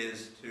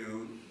is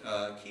to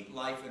keep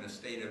life in a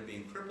state of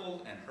being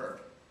crippled and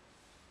hurt,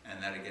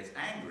 and that it gets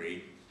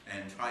angry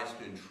and tries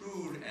to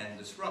intrude and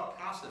disrupt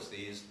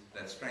processes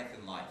that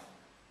strengthen life.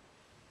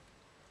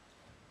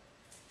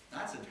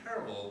 That's a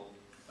terrible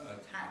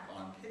attack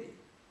on pity.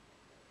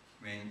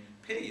 I mean,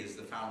 pity is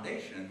the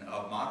foundation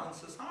of modern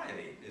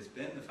society. It's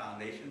been the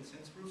foundation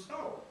since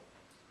Rousseau.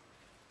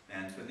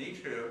 And for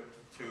Nietzsche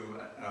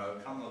to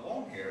come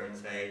along here and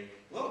say,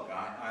 look,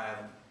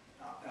 I'm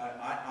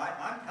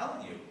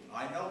telling you,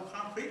 I know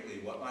concretely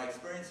what my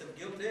experience of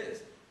guilt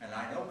is. And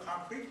I know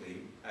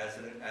concretely, as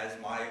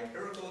my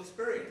empirical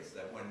experience,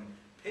 that when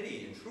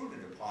pity intruded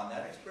upon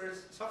that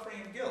experience,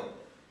 suffering and guilt,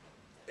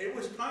 it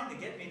was trying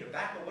to get me to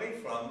back away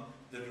from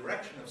the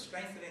direction of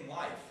strengthening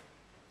life.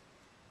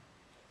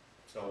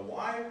 So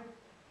why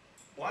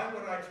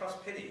would I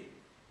trust pity?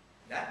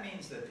 That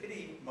means that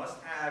pity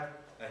must have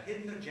a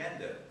hidden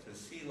agenda to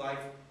see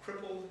life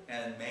crippled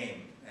and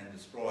maimed and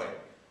destroyed.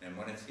 And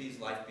when it sees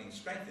life being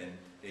strengthened,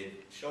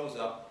 it shows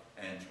up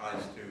and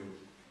tries to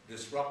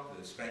disrupt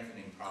the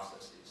strengthening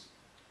processes.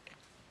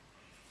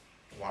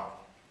 Wow.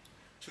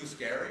 Too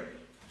scary?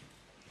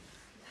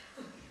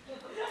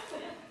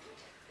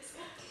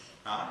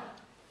 Huh?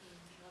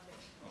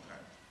 Okay.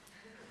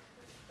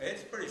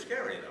 It's pretty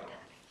scary though.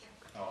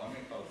 Oh, let me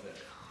close this.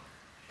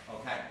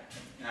 Okay.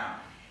 Now,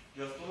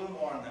 just a little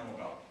more and then we'll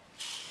go.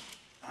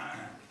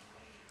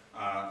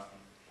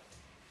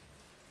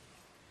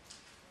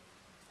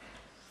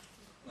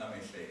 Let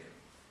me see.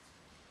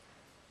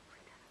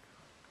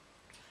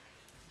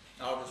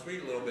 I'll just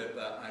read a little bit,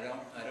 but I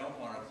don't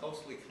want to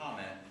closely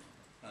comment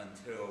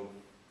until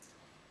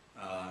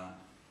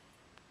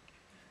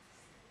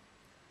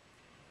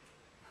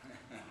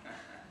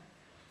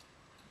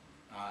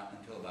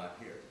until about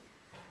here.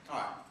 All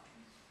right.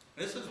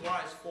 This is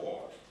wise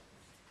 4.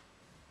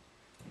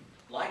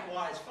 Like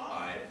wise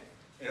 5,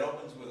 it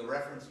opens with a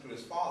reference to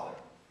his father.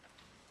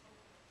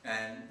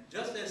 And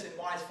just as in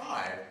wise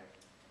 5,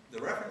 the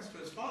reference to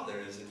his father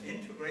is an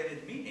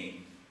integrated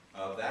meaning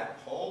of that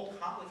whole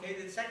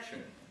complicated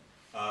section.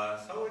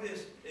 So it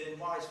is in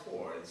wise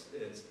 4.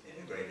 It's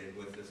integrated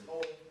with this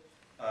whole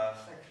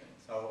section.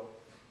 So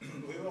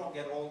we won't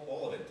get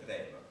all of it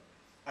today. But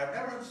I've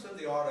never understood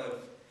the art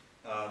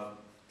of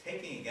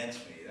taking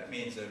against me. That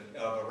means of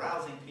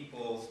arousing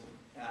people's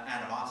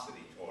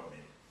animosity toward me.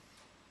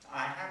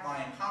 I have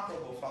my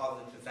incomparable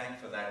father to thank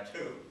for that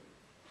too.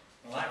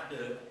 We'll have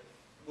to.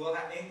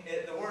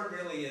 The word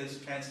really is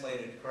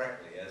translated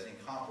correctly as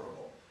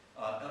incomparable,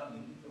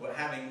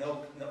 having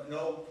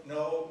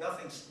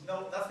nothing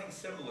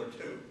similar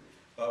to.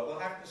 But we'll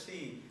have to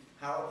see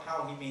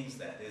how he means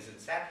that. Is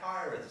it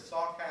satire? Is it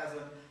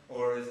sarcasm?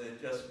 Or is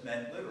it just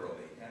meant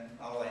literally? And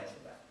I'll answer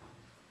that.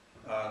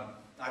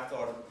 I've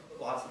thought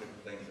lots of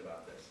different things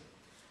about this.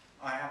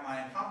 I have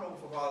my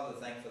incomparable father to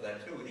thank for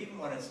that too, and even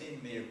when it seemed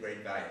to me of great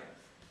value.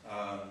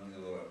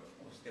 We'll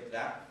skip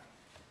that.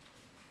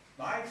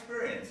 My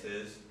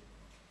experiences,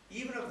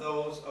 even of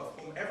those of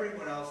whom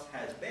everyone else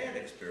has bad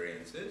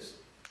experiences,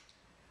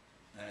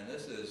 and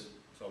this is,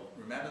 so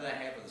remember that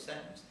half of the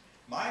sentence.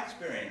 My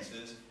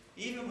experiences,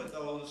 even with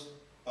those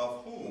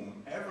of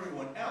whom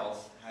everyone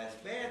else has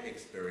bad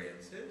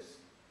experiences,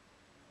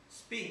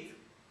 speak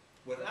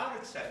without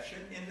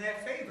exception in their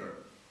favor.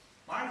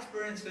 My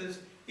experiences,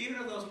 even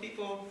of those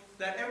people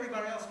that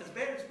everybody else has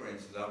bad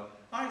experiences of,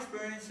 my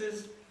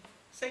experiences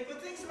say good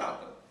things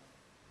about them.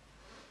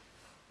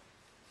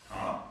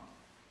 Huh?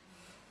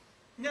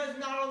 There's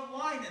not a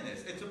line in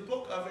this. It's a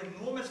book of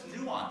enormous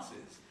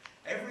nuances.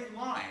 Every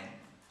line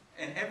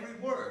and every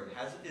word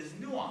is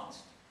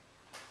nuanced.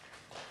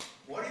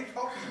 What are you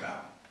talking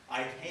about?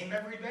 I tame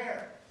every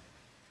bear.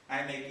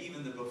 I make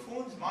even the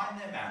buffoons mind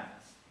their manners.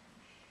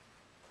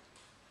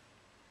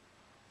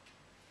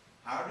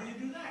 How do you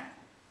do that?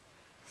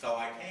 So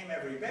I tame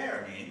every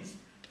bear means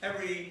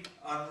every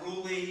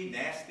unruly,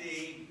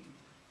 nasty,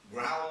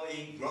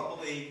 growly,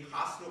 grumbly,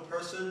 hostile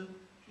person,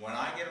 when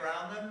I get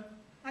around them,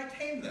 I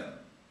tame them.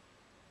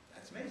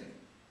 That's amazing.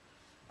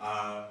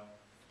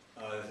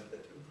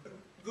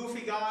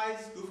 Goofy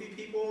guys, goofy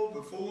people,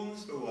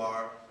 buffoons who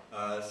are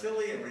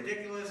silly and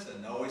ridiculous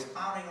and always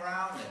clowning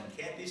around and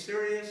can't be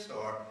serious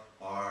or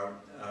are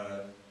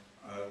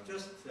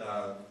just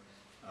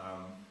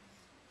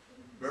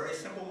very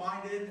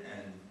simple-minded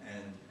and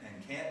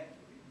can't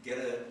get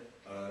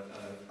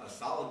a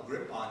solid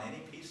grip on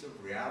any piece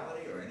of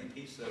reality or any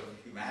piece of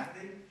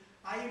humanity.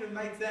 I even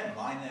make them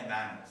mind their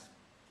manners.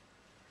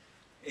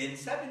 In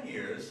 7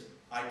 years,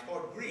 I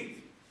taught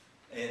Greek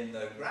in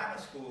the grammar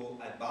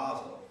school at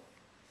Basel.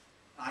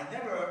 I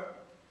never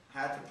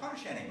had to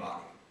punish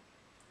anybody.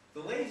 The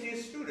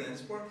laziest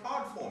students worked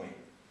hard for me.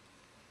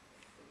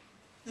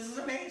 This is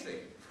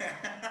amazing,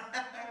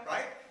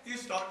 right? You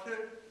start to,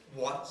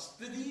 what's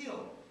the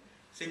deal?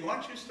 See,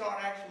 once you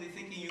start actually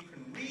thinking you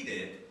can read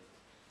it,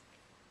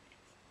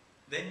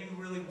 then you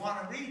really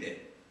want to read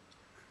it.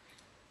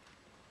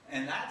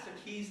 And that's the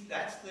key,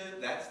 that's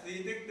the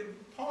addictive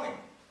point.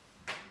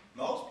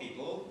 Most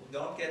people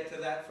don't get to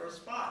that first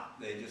spot.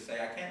 They just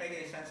say, I can't make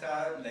any sense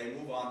out of it, and they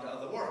move on to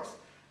other works.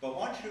 But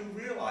once you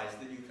realize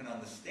that you can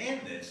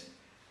understand this,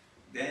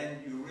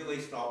 then you really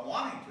start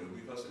wanting to,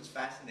 because it's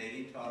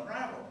fascinating to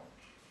unravel.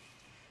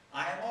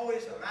 I am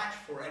always a match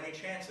for any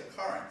chance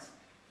occurrence.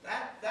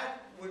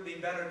 That would be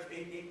better.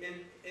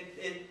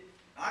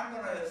 I'm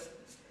going to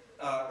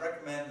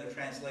recommend the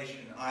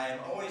translation, I am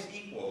always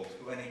equal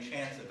to any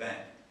chance event.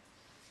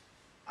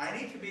 I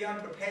need to be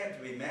unprepared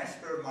to be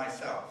master of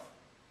myself.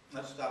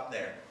 Let's stop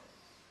there.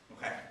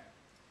 Okay.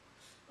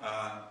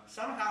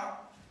 Somehow,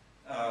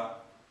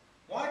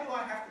 why do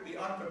I have to be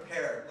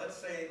unprepared?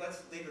 Let's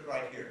leave it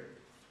right here.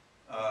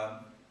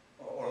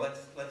 or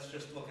let's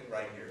just look at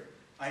right here.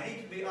 I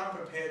need to be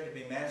unprepared to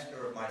be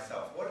master of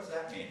myself. What does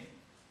that mean?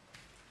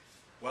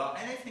 Well,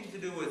 anything to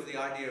do with the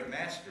idea of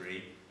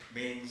mastery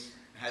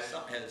has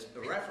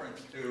a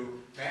reference to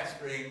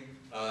mastering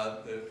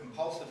the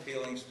compulsive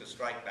feelings to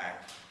strike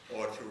back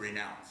or to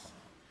renounce.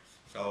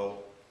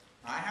 So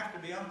I have to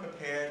be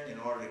unprepared in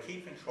order to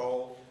keep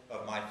control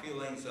of my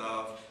feelings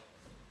of,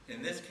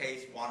 in this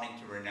case, wanting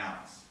to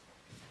renounce.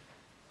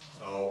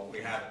 So we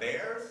have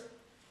bears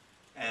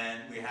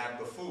and we have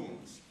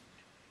buffoons.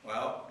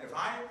 Well, if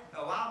I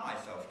allow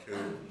myself to,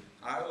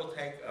 I will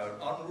take an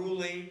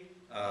unruly,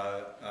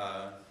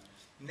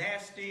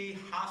 nasty,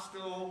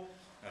 hostile,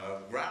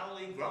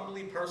 growly,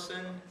 grumbly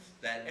person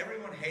that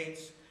everyone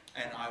hates,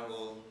 and I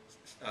will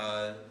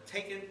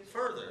take it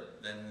further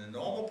than the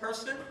normal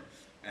person,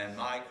 and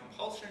my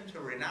compulsion to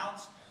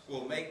renounce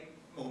will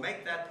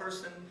make that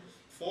person,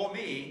 for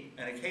me,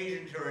 an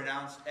occasion to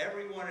renounce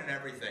everyone and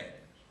everything.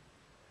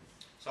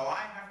 So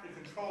I have to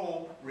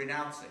control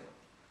renouncing.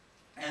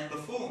 And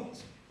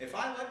buffoons, if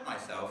I let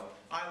myself,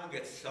 I will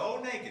get so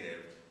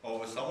negative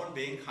over someone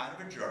being kind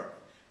of a jerk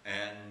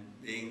and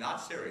being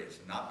not serious,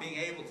 and not being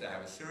able to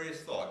have a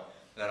serious thought,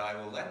 that I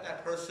will let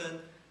that person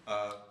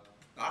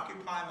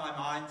occupy my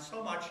mind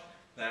so much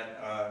that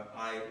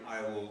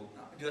I will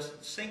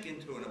just sink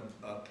into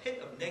a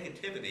pit of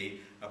negativity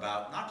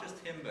about not just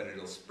him, but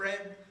it'll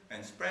spread,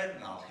 and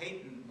I'll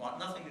hate and want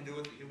nothing to do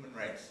with the human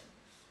race.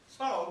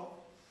 So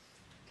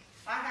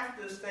I have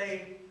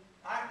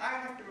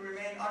to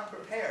remain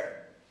unprepared.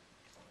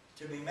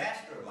 To be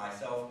master of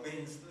myself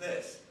means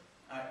this.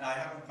 I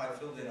haven't quite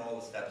filled in all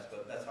the steps,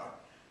 but that's hard.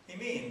 He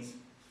means,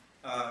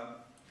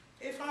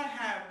 if I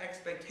have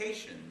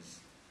expectations,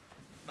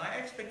 my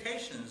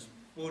expectations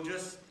will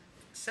just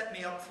set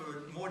me up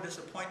for more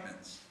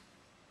disappointments.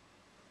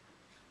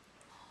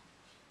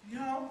 You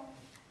know,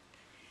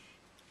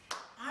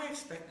 I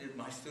expected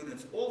my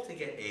students all to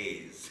get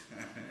A's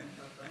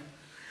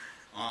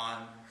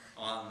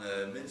on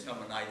the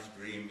Midsummer Night's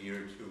Dream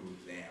Year 2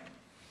 exam.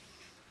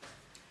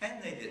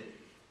 And they didn't.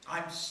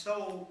 I'm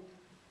so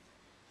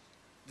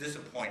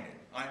disappointed.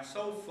 I'm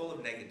so full of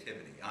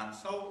negativity. I'm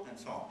so and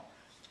so on.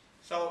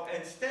 So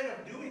instead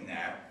of doing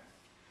that,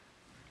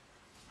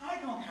 I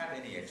don't have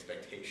any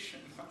expectation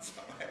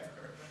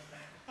whatsoever.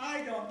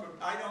 I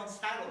don't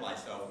saddle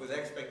myself with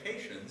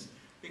expectations,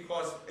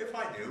 because if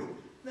I do,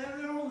 then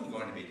they're only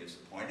going to be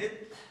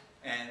disappointed,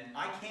 and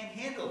I can't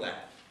handle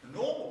that. A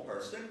normal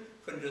person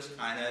could just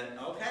kind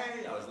of,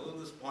 okay, I was a little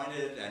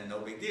disappointed and no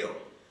big deal.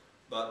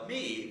 But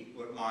me,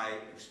 with my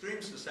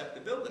extreme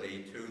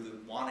susceptibility to the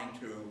wanting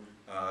to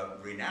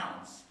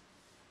renounce,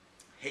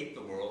 hate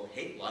the world,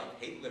 hate life,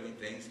 hate living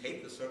things,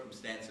 hate the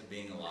circumstance of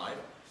being alive,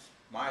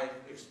 my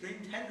extreme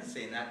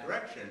tendency in that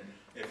direction,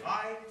 if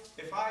I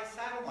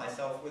saddle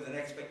myself with an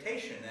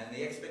expectation and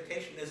the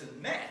expectation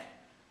isn't met,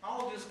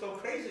 I'll just go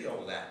crazy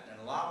over that and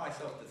allow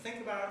myself to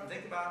think about it and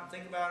think about it and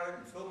think about it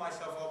and fill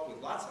myself up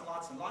with lots and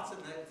lots and lots of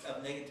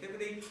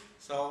negativity.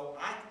 So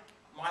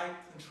my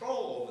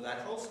control over that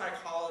whole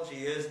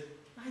psychology is,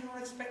 I don't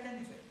expect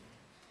anything.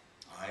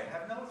 I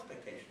have no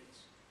expectations.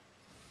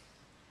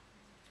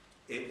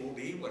 It will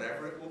be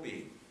whatever it will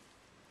be.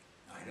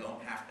 I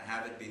don't have to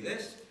have it be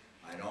this.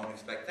 I don't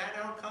expect that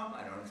outcome.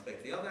 I don't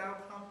expect the other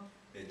outcome.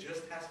 It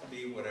just has to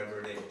be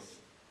whatever it is.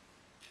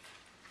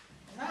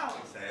 Now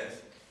he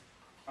says,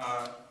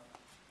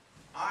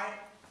 I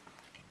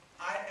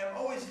am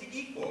always the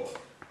equal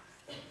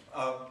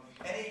of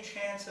any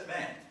chance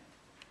event.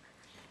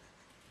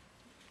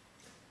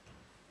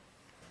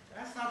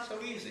 That's not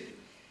so easy.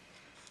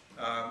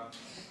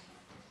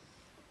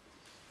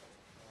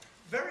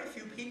 Very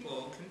few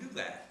people can do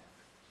that.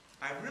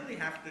 I really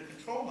have to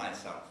control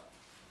myself.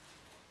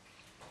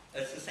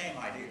 It's the same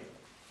idea.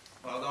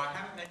 Although I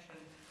haven't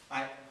mentioned,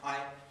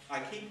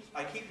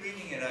 I keep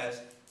reading it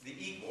as the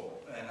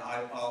equal, and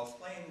I'll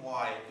explain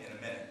why in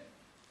a minute,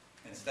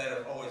 instead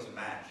of always a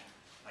match.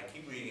 I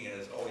keep reading it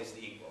as always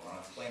the equal, and I'll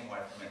explain why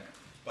for a minute.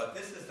 But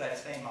this is that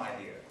same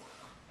idea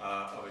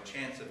of a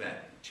chance event.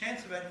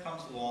 Chance event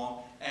comes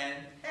along, and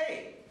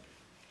hey,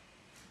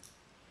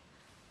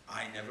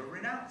 I never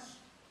renounce.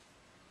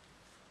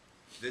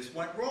 This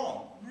went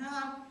wrong. No,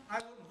 I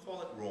wouldn't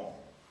call it wrong.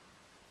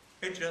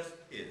 It just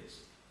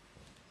is.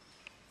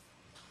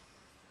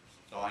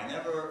 So I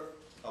never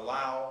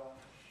allow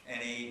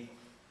any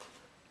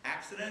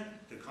accident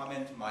to come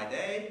into my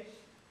day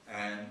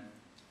and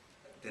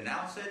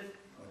denounce it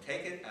or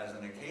take it as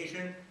an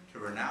occasion to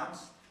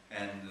renounce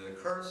and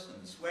curse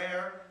and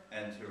swear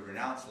and to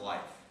renounce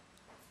life.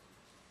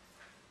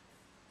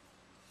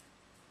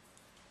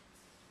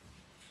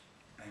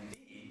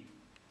 Indeed,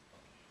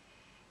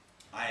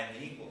 I am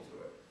equal to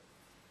it.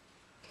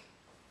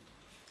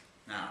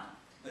 Now,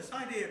 this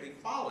idea of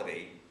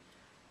equality,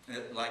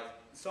 like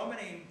so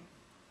many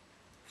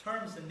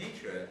terms in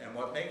Nietzsche, and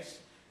what makes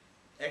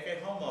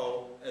Ecce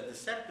Homo a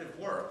deceptive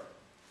work,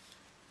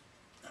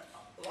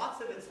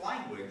 lots of its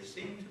language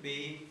seems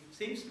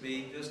to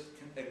be just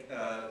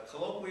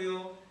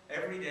colloquial,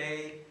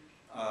 everyday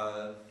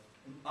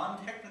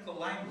untechnical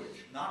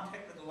language,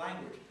 non-technical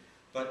language.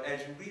 But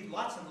as you read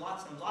lots and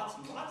lots and lots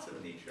and lots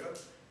of Nietzsche,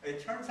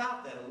 it turns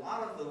out that a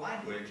lot of the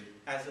language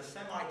has a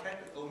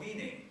semi-technical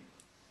meaning.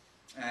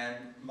 And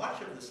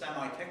much of the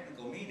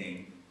semi-technical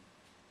meaning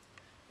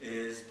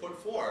is put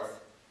forth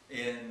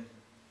in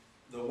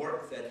the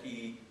work that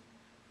he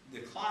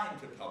declined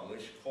to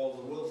publish, called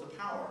The Will to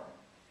Power.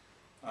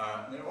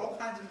 There are all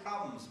kinds of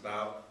problems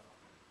about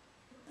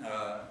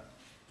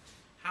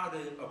how to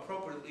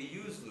appropriately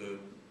use the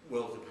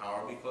Will to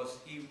Power, because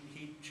he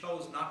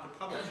chose not to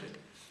publish it.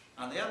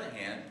 On the other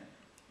hand,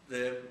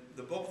 the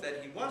book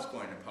that he was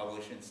going to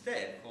publish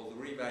instead, called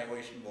The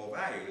Reevaluation of All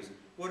Values,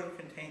 would have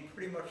contained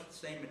pretty much the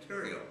same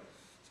material.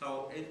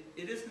 So it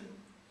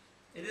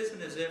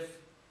isn't as if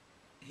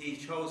he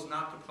chose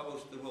not to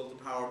publish The Will to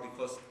Power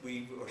because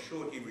we are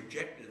sure he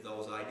rejected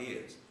those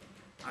ideas.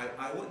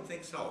 I wouldn't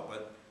think so,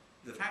 but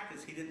the fact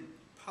is he didn't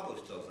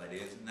publish those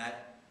ideas, and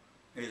that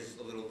is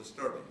a little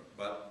disturbing.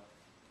 But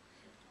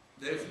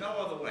there's no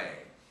other way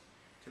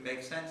to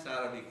make sense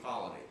out of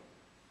equality.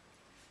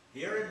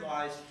 Here in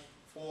Wise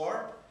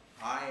 4,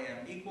 I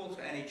am equal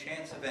to any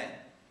chance event.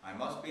 I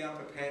must be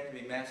unprepared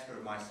to be master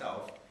of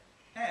myself.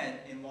 And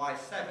in Wise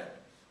 7,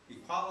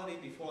 equality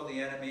before the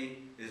enemy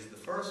is the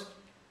first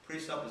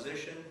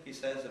presupposition, he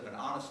says, of an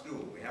honest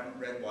duel. We haven't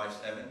read Wise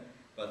 7,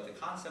 but the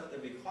concept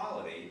of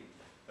equality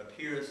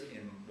appears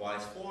in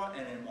Wise 4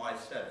 and in Wise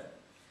 7.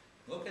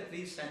 Look at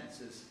these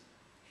sentences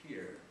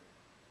here.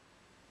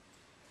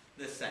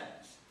 This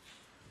sentence.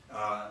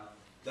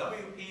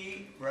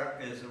 WP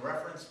is a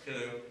reference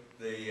to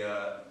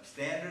the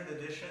standard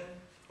edition,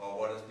 or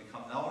what has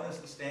become known as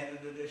the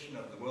standard edition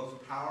of The Will to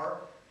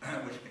Power,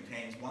 which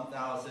contains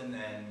 1,000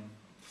 and,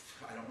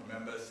 I don't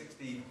remember,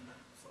 65,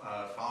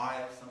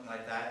 something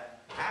like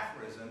that,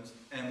 aphorisms,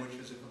 and which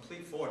is a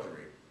complete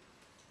forgery.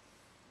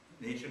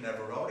 Nietzsche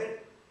never wrote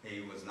it.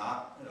 He was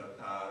not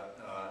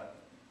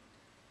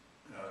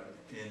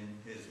in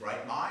his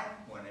right mind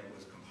when it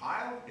was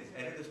compiled. His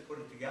editors put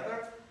it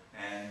together,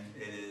 and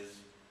it is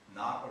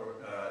not,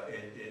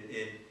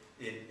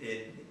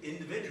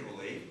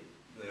 individually,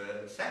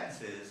 the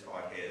sentences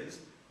are his,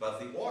 but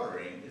the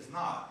ordering is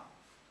not.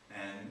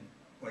 And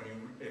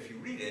if you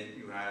read it,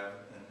 you have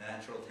a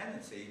natural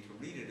tendency to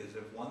read it as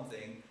if one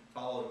thing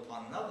followed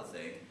upon another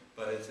thing,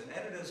 but it's an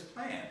editor's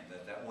plan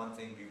that that one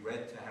thing be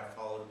read to have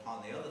followed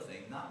upon the other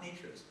thing, not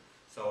Nietzsche's.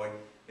 So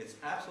it's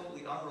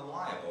absolutely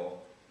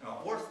unreliable,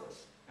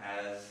 worthless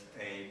as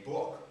a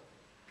book,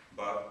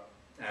 but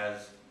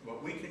as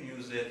what we can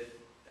use it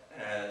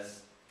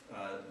as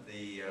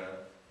the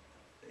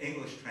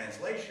English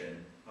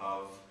translation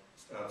of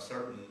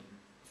certain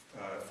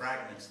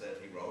fragments that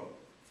he wrote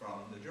from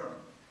the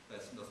German.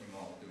 That's nothing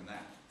wrong with doing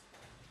that.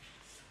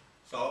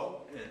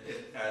 So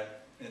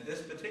in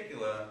this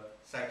particular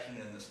section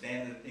in the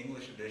standard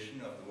English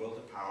edition of The Will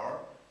to Power,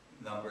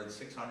 numbered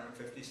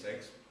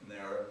 656, and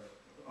there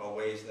are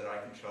ways that I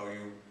can show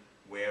you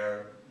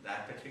where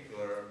that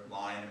particular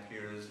line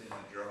appears in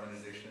the German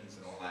editions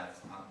and all that.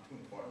 It's not too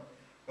important.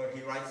 But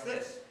he writes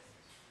this.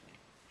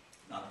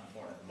 Not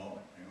important at the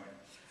moment, anyway.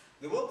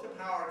 The will to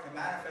power can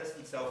manifest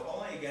itself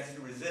only against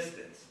the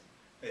resistance.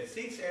 It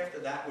seeks after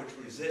that which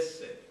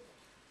resists it.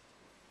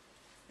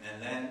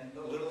 And then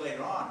a little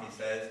later on he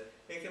says,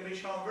 it can be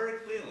shown very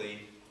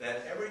clearly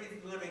that every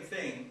living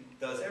thing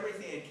does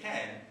everything it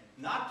can,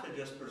 not to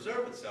just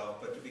preserve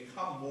itself, but to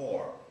become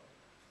more.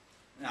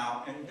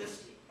 Now, in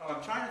this,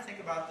 I'm trying to think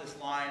about this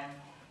line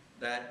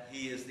that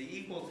he is the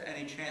equal to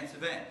any chance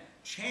event.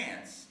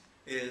 Chance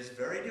is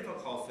very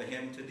difficult for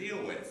him to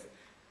deal with.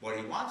 What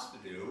he wants to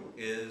do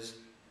is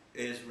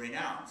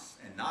renounce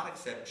and not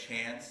accept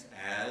chance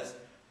as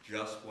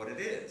just what it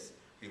is.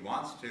 He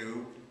wants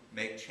to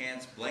make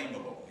chance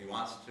blamable. He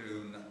wants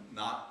to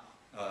not,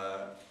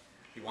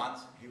 he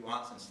wants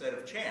instead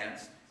of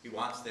chance, he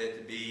wants there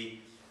to be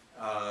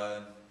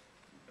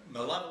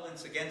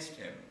malevolence against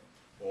him,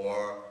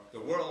 or the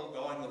world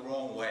going the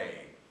wrong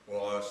way,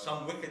 or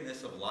some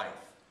wickedness of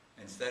life,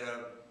 instead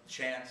of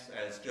chance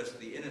as just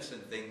the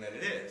innocent thing that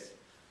it is.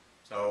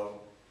 So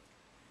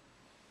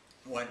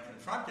when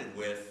confronted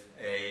with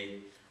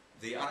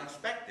the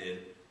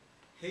unexpected,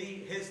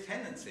 his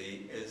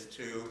tendency is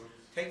to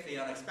take the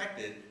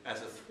unexpected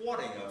as a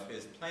thwarting of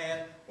his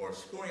plan or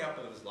screwing up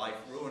of his life,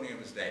 ruining of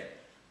his day.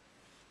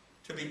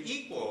 To be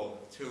equal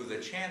to the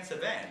chance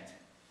event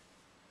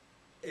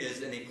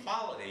is an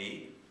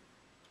equality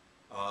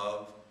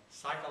of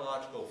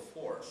psychological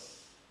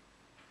force.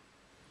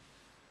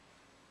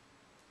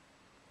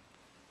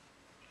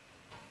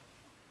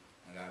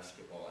 I gotta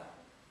skip all that.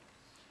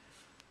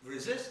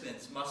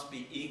 Resistance must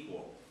be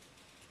equal.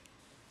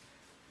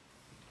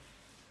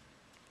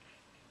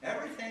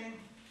 Everything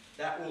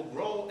that will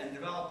grow and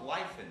develop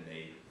life in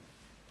me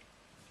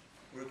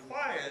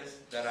requires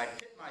that I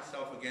pit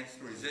myself against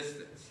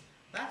resistance.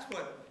 That's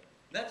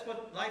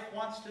what life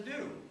wants to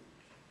do.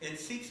 It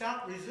seeks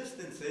out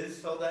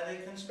resistances so that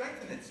it can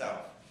strengthen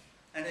itself.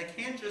 And it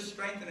can't just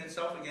strengthen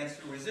itself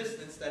against a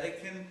resistance that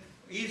it can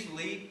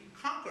easily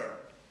conquer.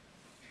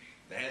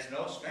 There's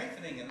no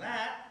strengthening in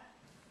that.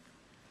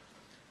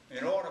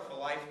 in order for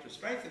life to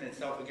strengthen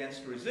itself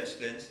against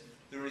resistance,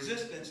 the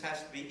resistance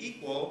has to be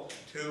equal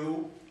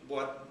to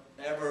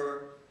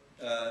whatever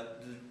the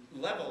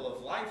level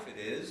of life it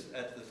is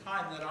at the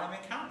time that I'm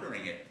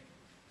encountering it.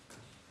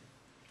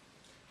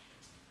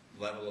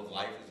 Level of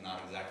life is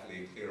not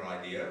exactly a clear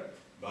idea,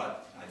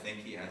 but I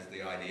think he has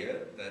the idea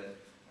that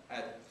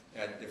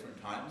at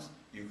different times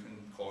you can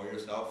call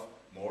yourself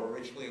more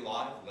richly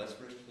alive, less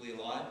richly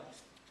alive,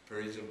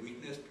 periods of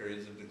weakness,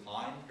 periods of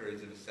decline,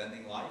 periods of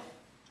ascending life.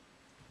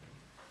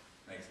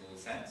 Makes a little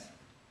sense.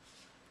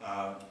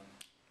 At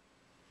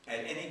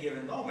any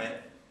given moment,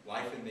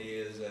 life in me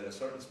is at a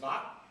certain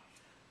spot,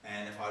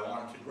 and if I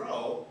want it to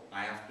grow,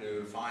 I have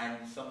to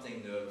find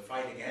something to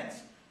fight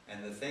against,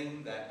 and the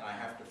thing that I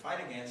have to fight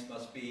against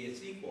must be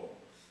its equal.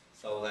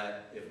 So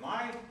that if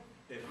my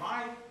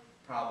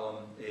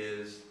problem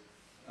is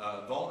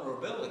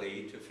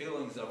vulnerability to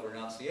feelings of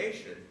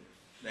renunciation,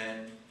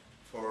 then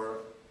for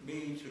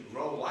me to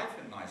grow life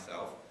in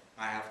myself,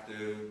 I have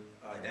to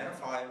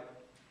identify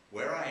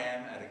where I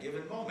am at a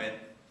given moment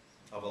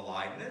of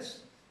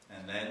aliveness,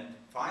 and then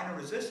find a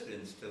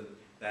resistance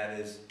that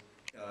is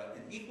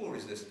an equal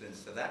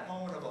resistance to that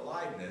moment of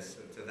aliveness,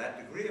 to that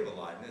degree of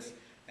aliveness,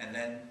 and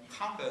then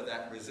conquer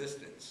that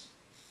resistance.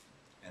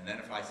 And then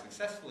if I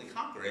successfully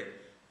conquer it,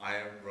 I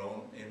have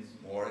grown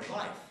more in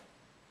life.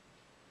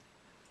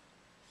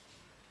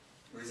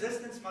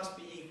 Resistance must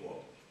be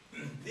equal.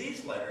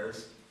 These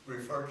letters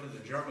refer to the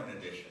German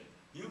edition.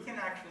 You can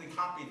actually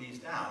copy these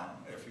down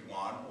if you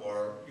want,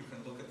 or you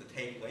can look at the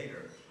tape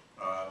later.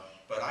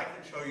 But I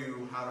can show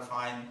you how to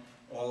find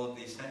all of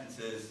these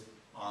sentences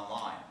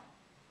online.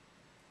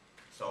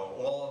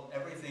 So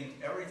everything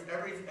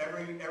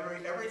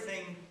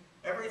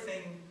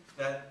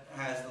that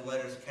has the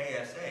letters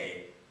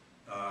KSA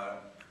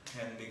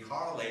can be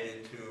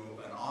correlated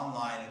to an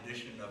online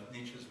edition of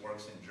Nietzsche's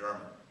works in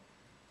German.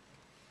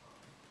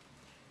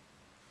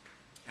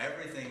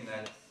 Everything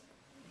that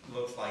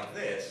looks like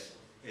this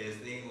is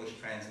the English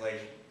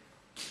translation.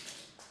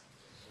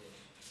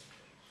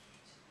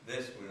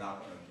 This we're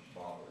not going to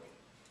bother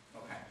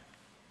with. Okay.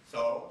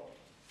 So,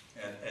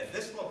 at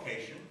this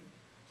location,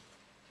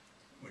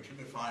 which you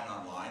can find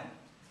online,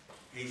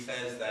 he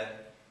says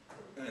that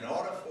in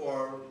order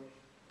for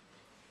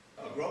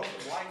a growth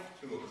of life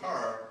to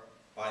occur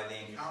by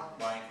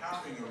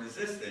encountering a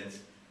resistance,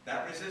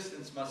 that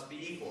resistance must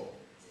be equal.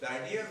 The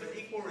idea of an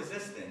equal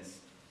resistance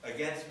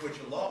against which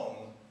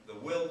alone the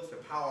will to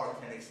power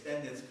can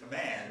extend its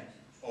command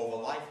over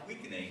life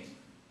weakening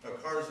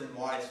occurs in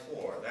Wise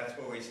 4. That's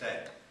what we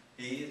said.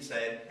 He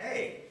said,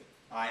 hey,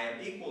 I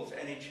am equal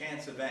to any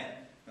chance event.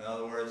 In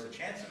other words, a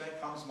chance event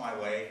comes my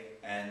way,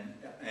 and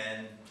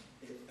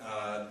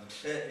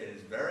it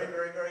is very,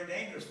 very, very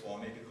dangerous for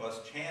me because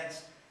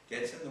chance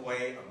gets in the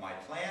way of my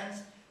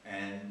plans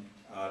and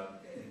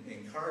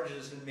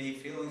encourages in me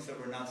feelings of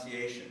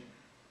renunciation.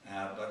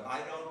 But I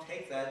don't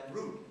take that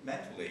route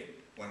mentally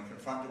when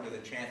confronted with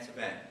a chance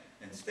event.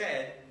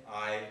 Instead,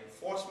 I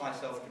force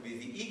myself to be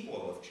the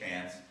equal of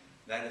chance.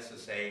 That is to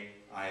say,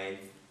 I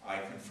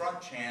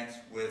confront chance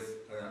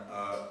with,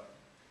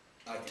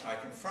 I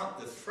confront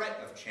the threat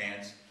of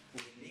chance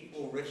with an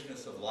equal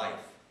richness of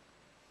life.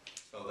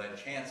 So that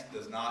chance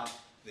does not,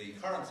 the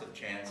occurrence of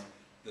chance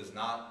does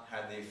not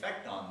have the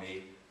effect on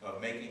me of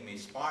making me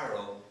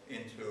spiral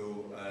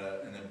into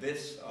an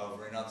abyss of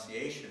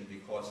renunciation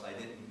because I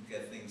didn't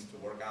get things to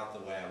work out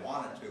the way I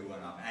wanted to,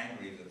 and I'm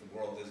angry that the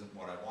world isn't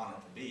what I want it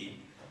to be.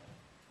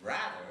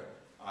 Rather,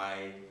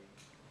 I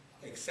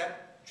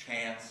accept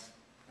chance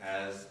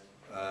as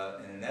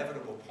an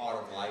inevitable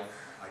part of life.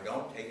 I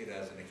don't take it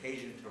as an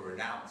occasion to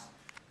renounce.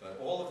 But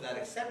all of that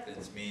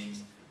acceptance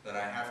means that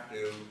I have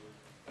to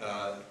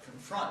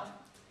confront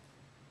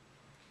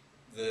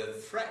the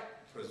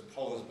threat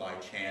posed by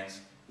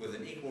chance with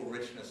an equal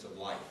richness of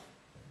life.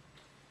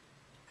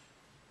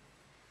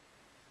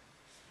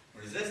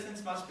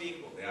 Resistance must be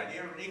equal. The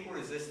idea of an equal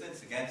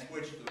resistance against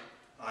which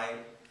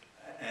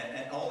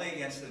and only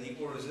against an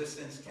equal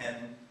resistance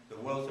can the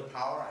will to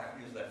power, I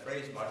haven't used that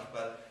phrase much,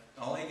 but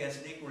only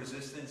against an equal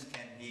resistance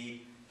can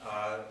he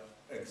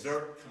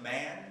exert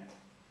command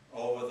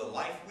over the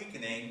life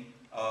weakening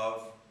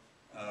of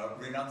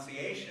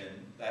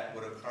renunciation that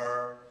would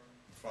occur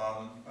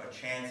from a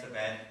chance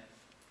event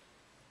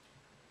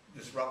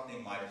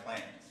disrupting my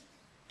plans.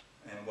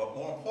 And what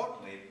more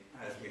importantly,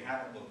 as we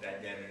haven't looked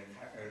at yet, it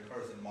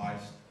occurs in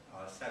Wise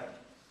 7.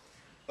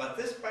 But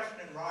this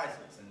question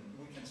rises, and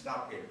we can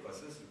stop here because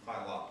this is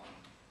quite a lot.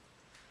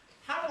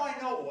 How do I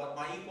know what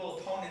my equal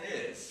opponent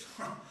is?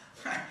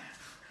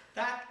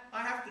 That,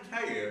 I have to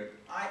tell you,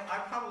 I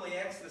probably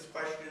asked this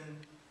question,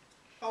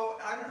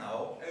 I don't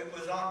know, it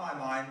was on my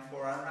mind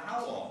for I don't know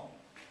how long.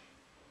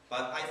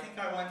 But I think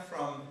I went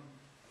from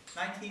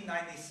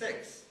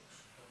 1996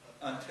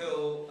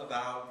 until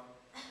about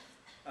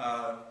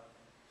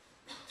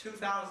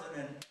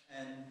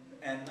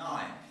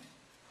 2009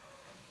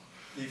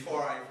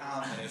 before I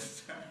found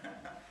this.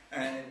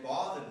 And it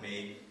bothered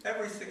me.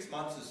 Every 6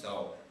 months or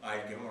so,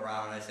 I'd give them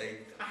around and I'd say,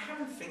 I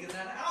haven't figured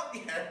that out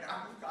yet.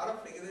 I've got to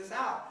figure this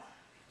out.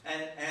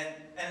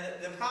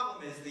 And the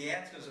problem is the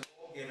answers are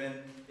all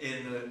given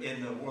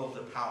in the world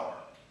of power.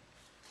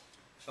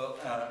 So,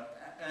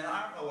 and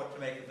I don't know what to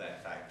make of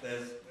that fact.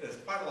 There's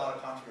quite a lot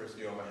of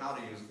controversy over how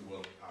to use the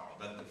will of power,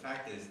 but the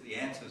fact is the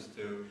answers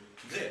to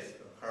this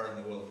occur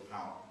in the will of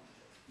power.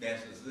 The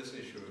answer is this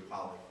issue of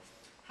equality.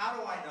 How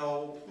do I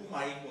know who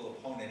my equal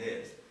opponent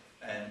is?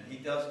 And he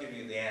does give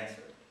you the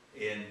answer.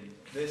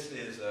 This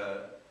is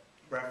a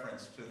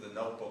reference to the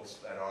notebooks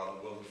that are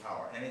the will of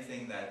power.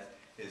 Anything that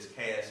is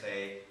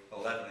KSA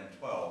 11 and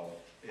 12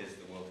 is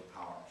the will of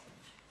power.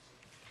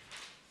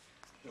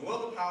 The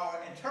will of power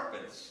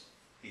interprets,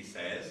 he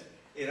says.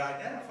 It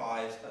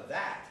identifies a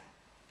that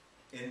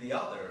in the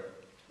other,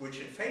 which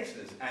it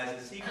faces as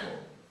its equal.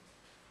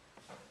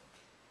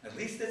 At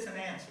least it's an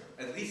answer.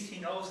 At least he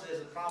knows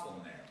there's a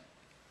problem there.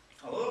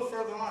 A little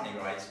further on he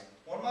writes,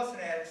 one mustn't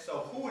ask,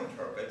 so who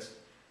interprets?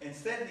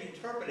 Instead, the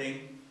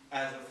interpreting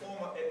as a form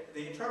of,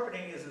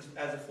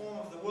 as a form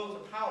of the will to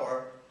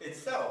power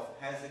itself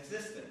has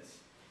existence.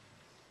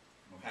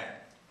 Okay,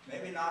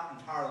 maybe not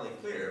entirely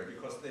clear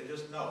because they're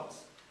just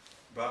notes,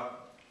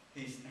 but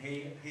he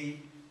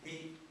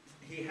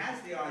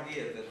has the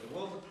idea that the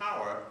will to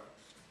power,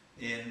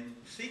 in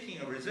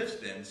seeking a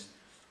resistance,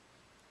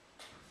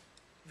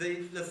 the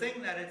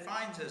thing that it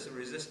finds as a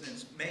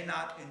resistance may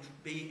not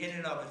be in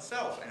and of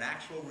itself an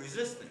actual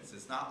resistance.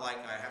 It's not like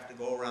I have to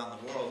go around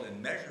the world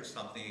and measure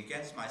something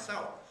against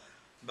myself.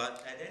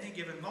 But at any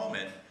given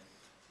moment,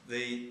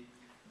 the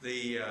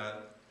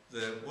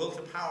will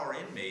to power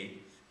in me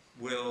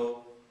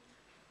will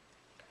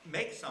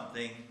make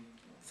something,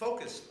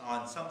 focus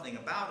on something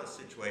about a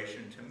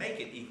situation to make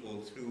it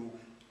equal to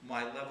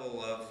my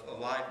level of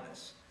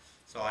aliveness.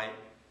 So I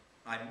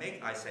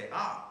say,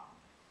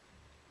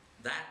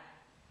 that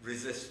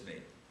resists me.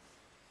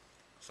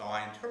 So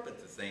I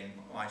interpret the thing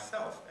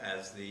myself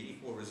as the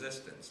equal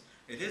resistance.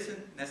 It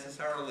isn't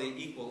necessarily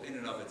equal in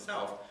and of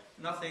itself.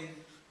 Nothing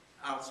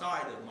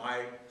outside of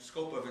my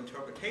scope of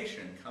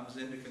interpretation comes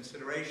into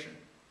consideration.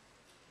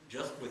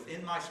 Just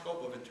within my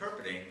scope of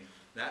interpreting,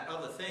 that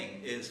other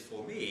thing is,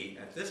 for me,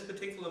 at this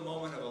particular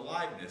moment of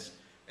aliveness,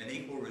 an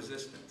equal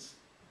resistance.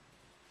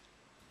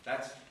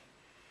 That's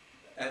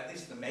at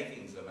least the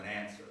makings of an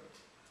answer.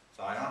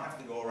 So I don't have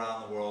to go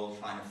around the world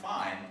trying to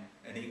find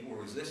an equal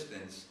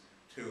resistance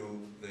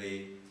to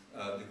the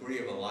degree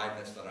of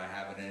aliveness that I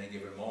have at any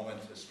given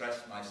moment to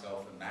stress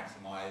myself and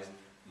maximize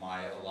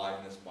my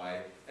aliveness by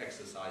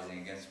exercising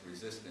against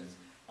resistance.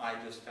 I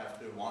just have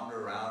to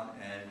wander around,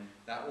 and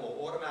that will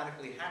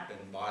automatically happen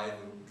by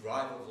the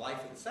drive of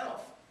life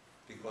itself,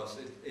 because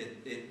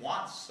it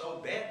wants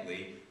so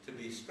badly to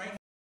be strengthened.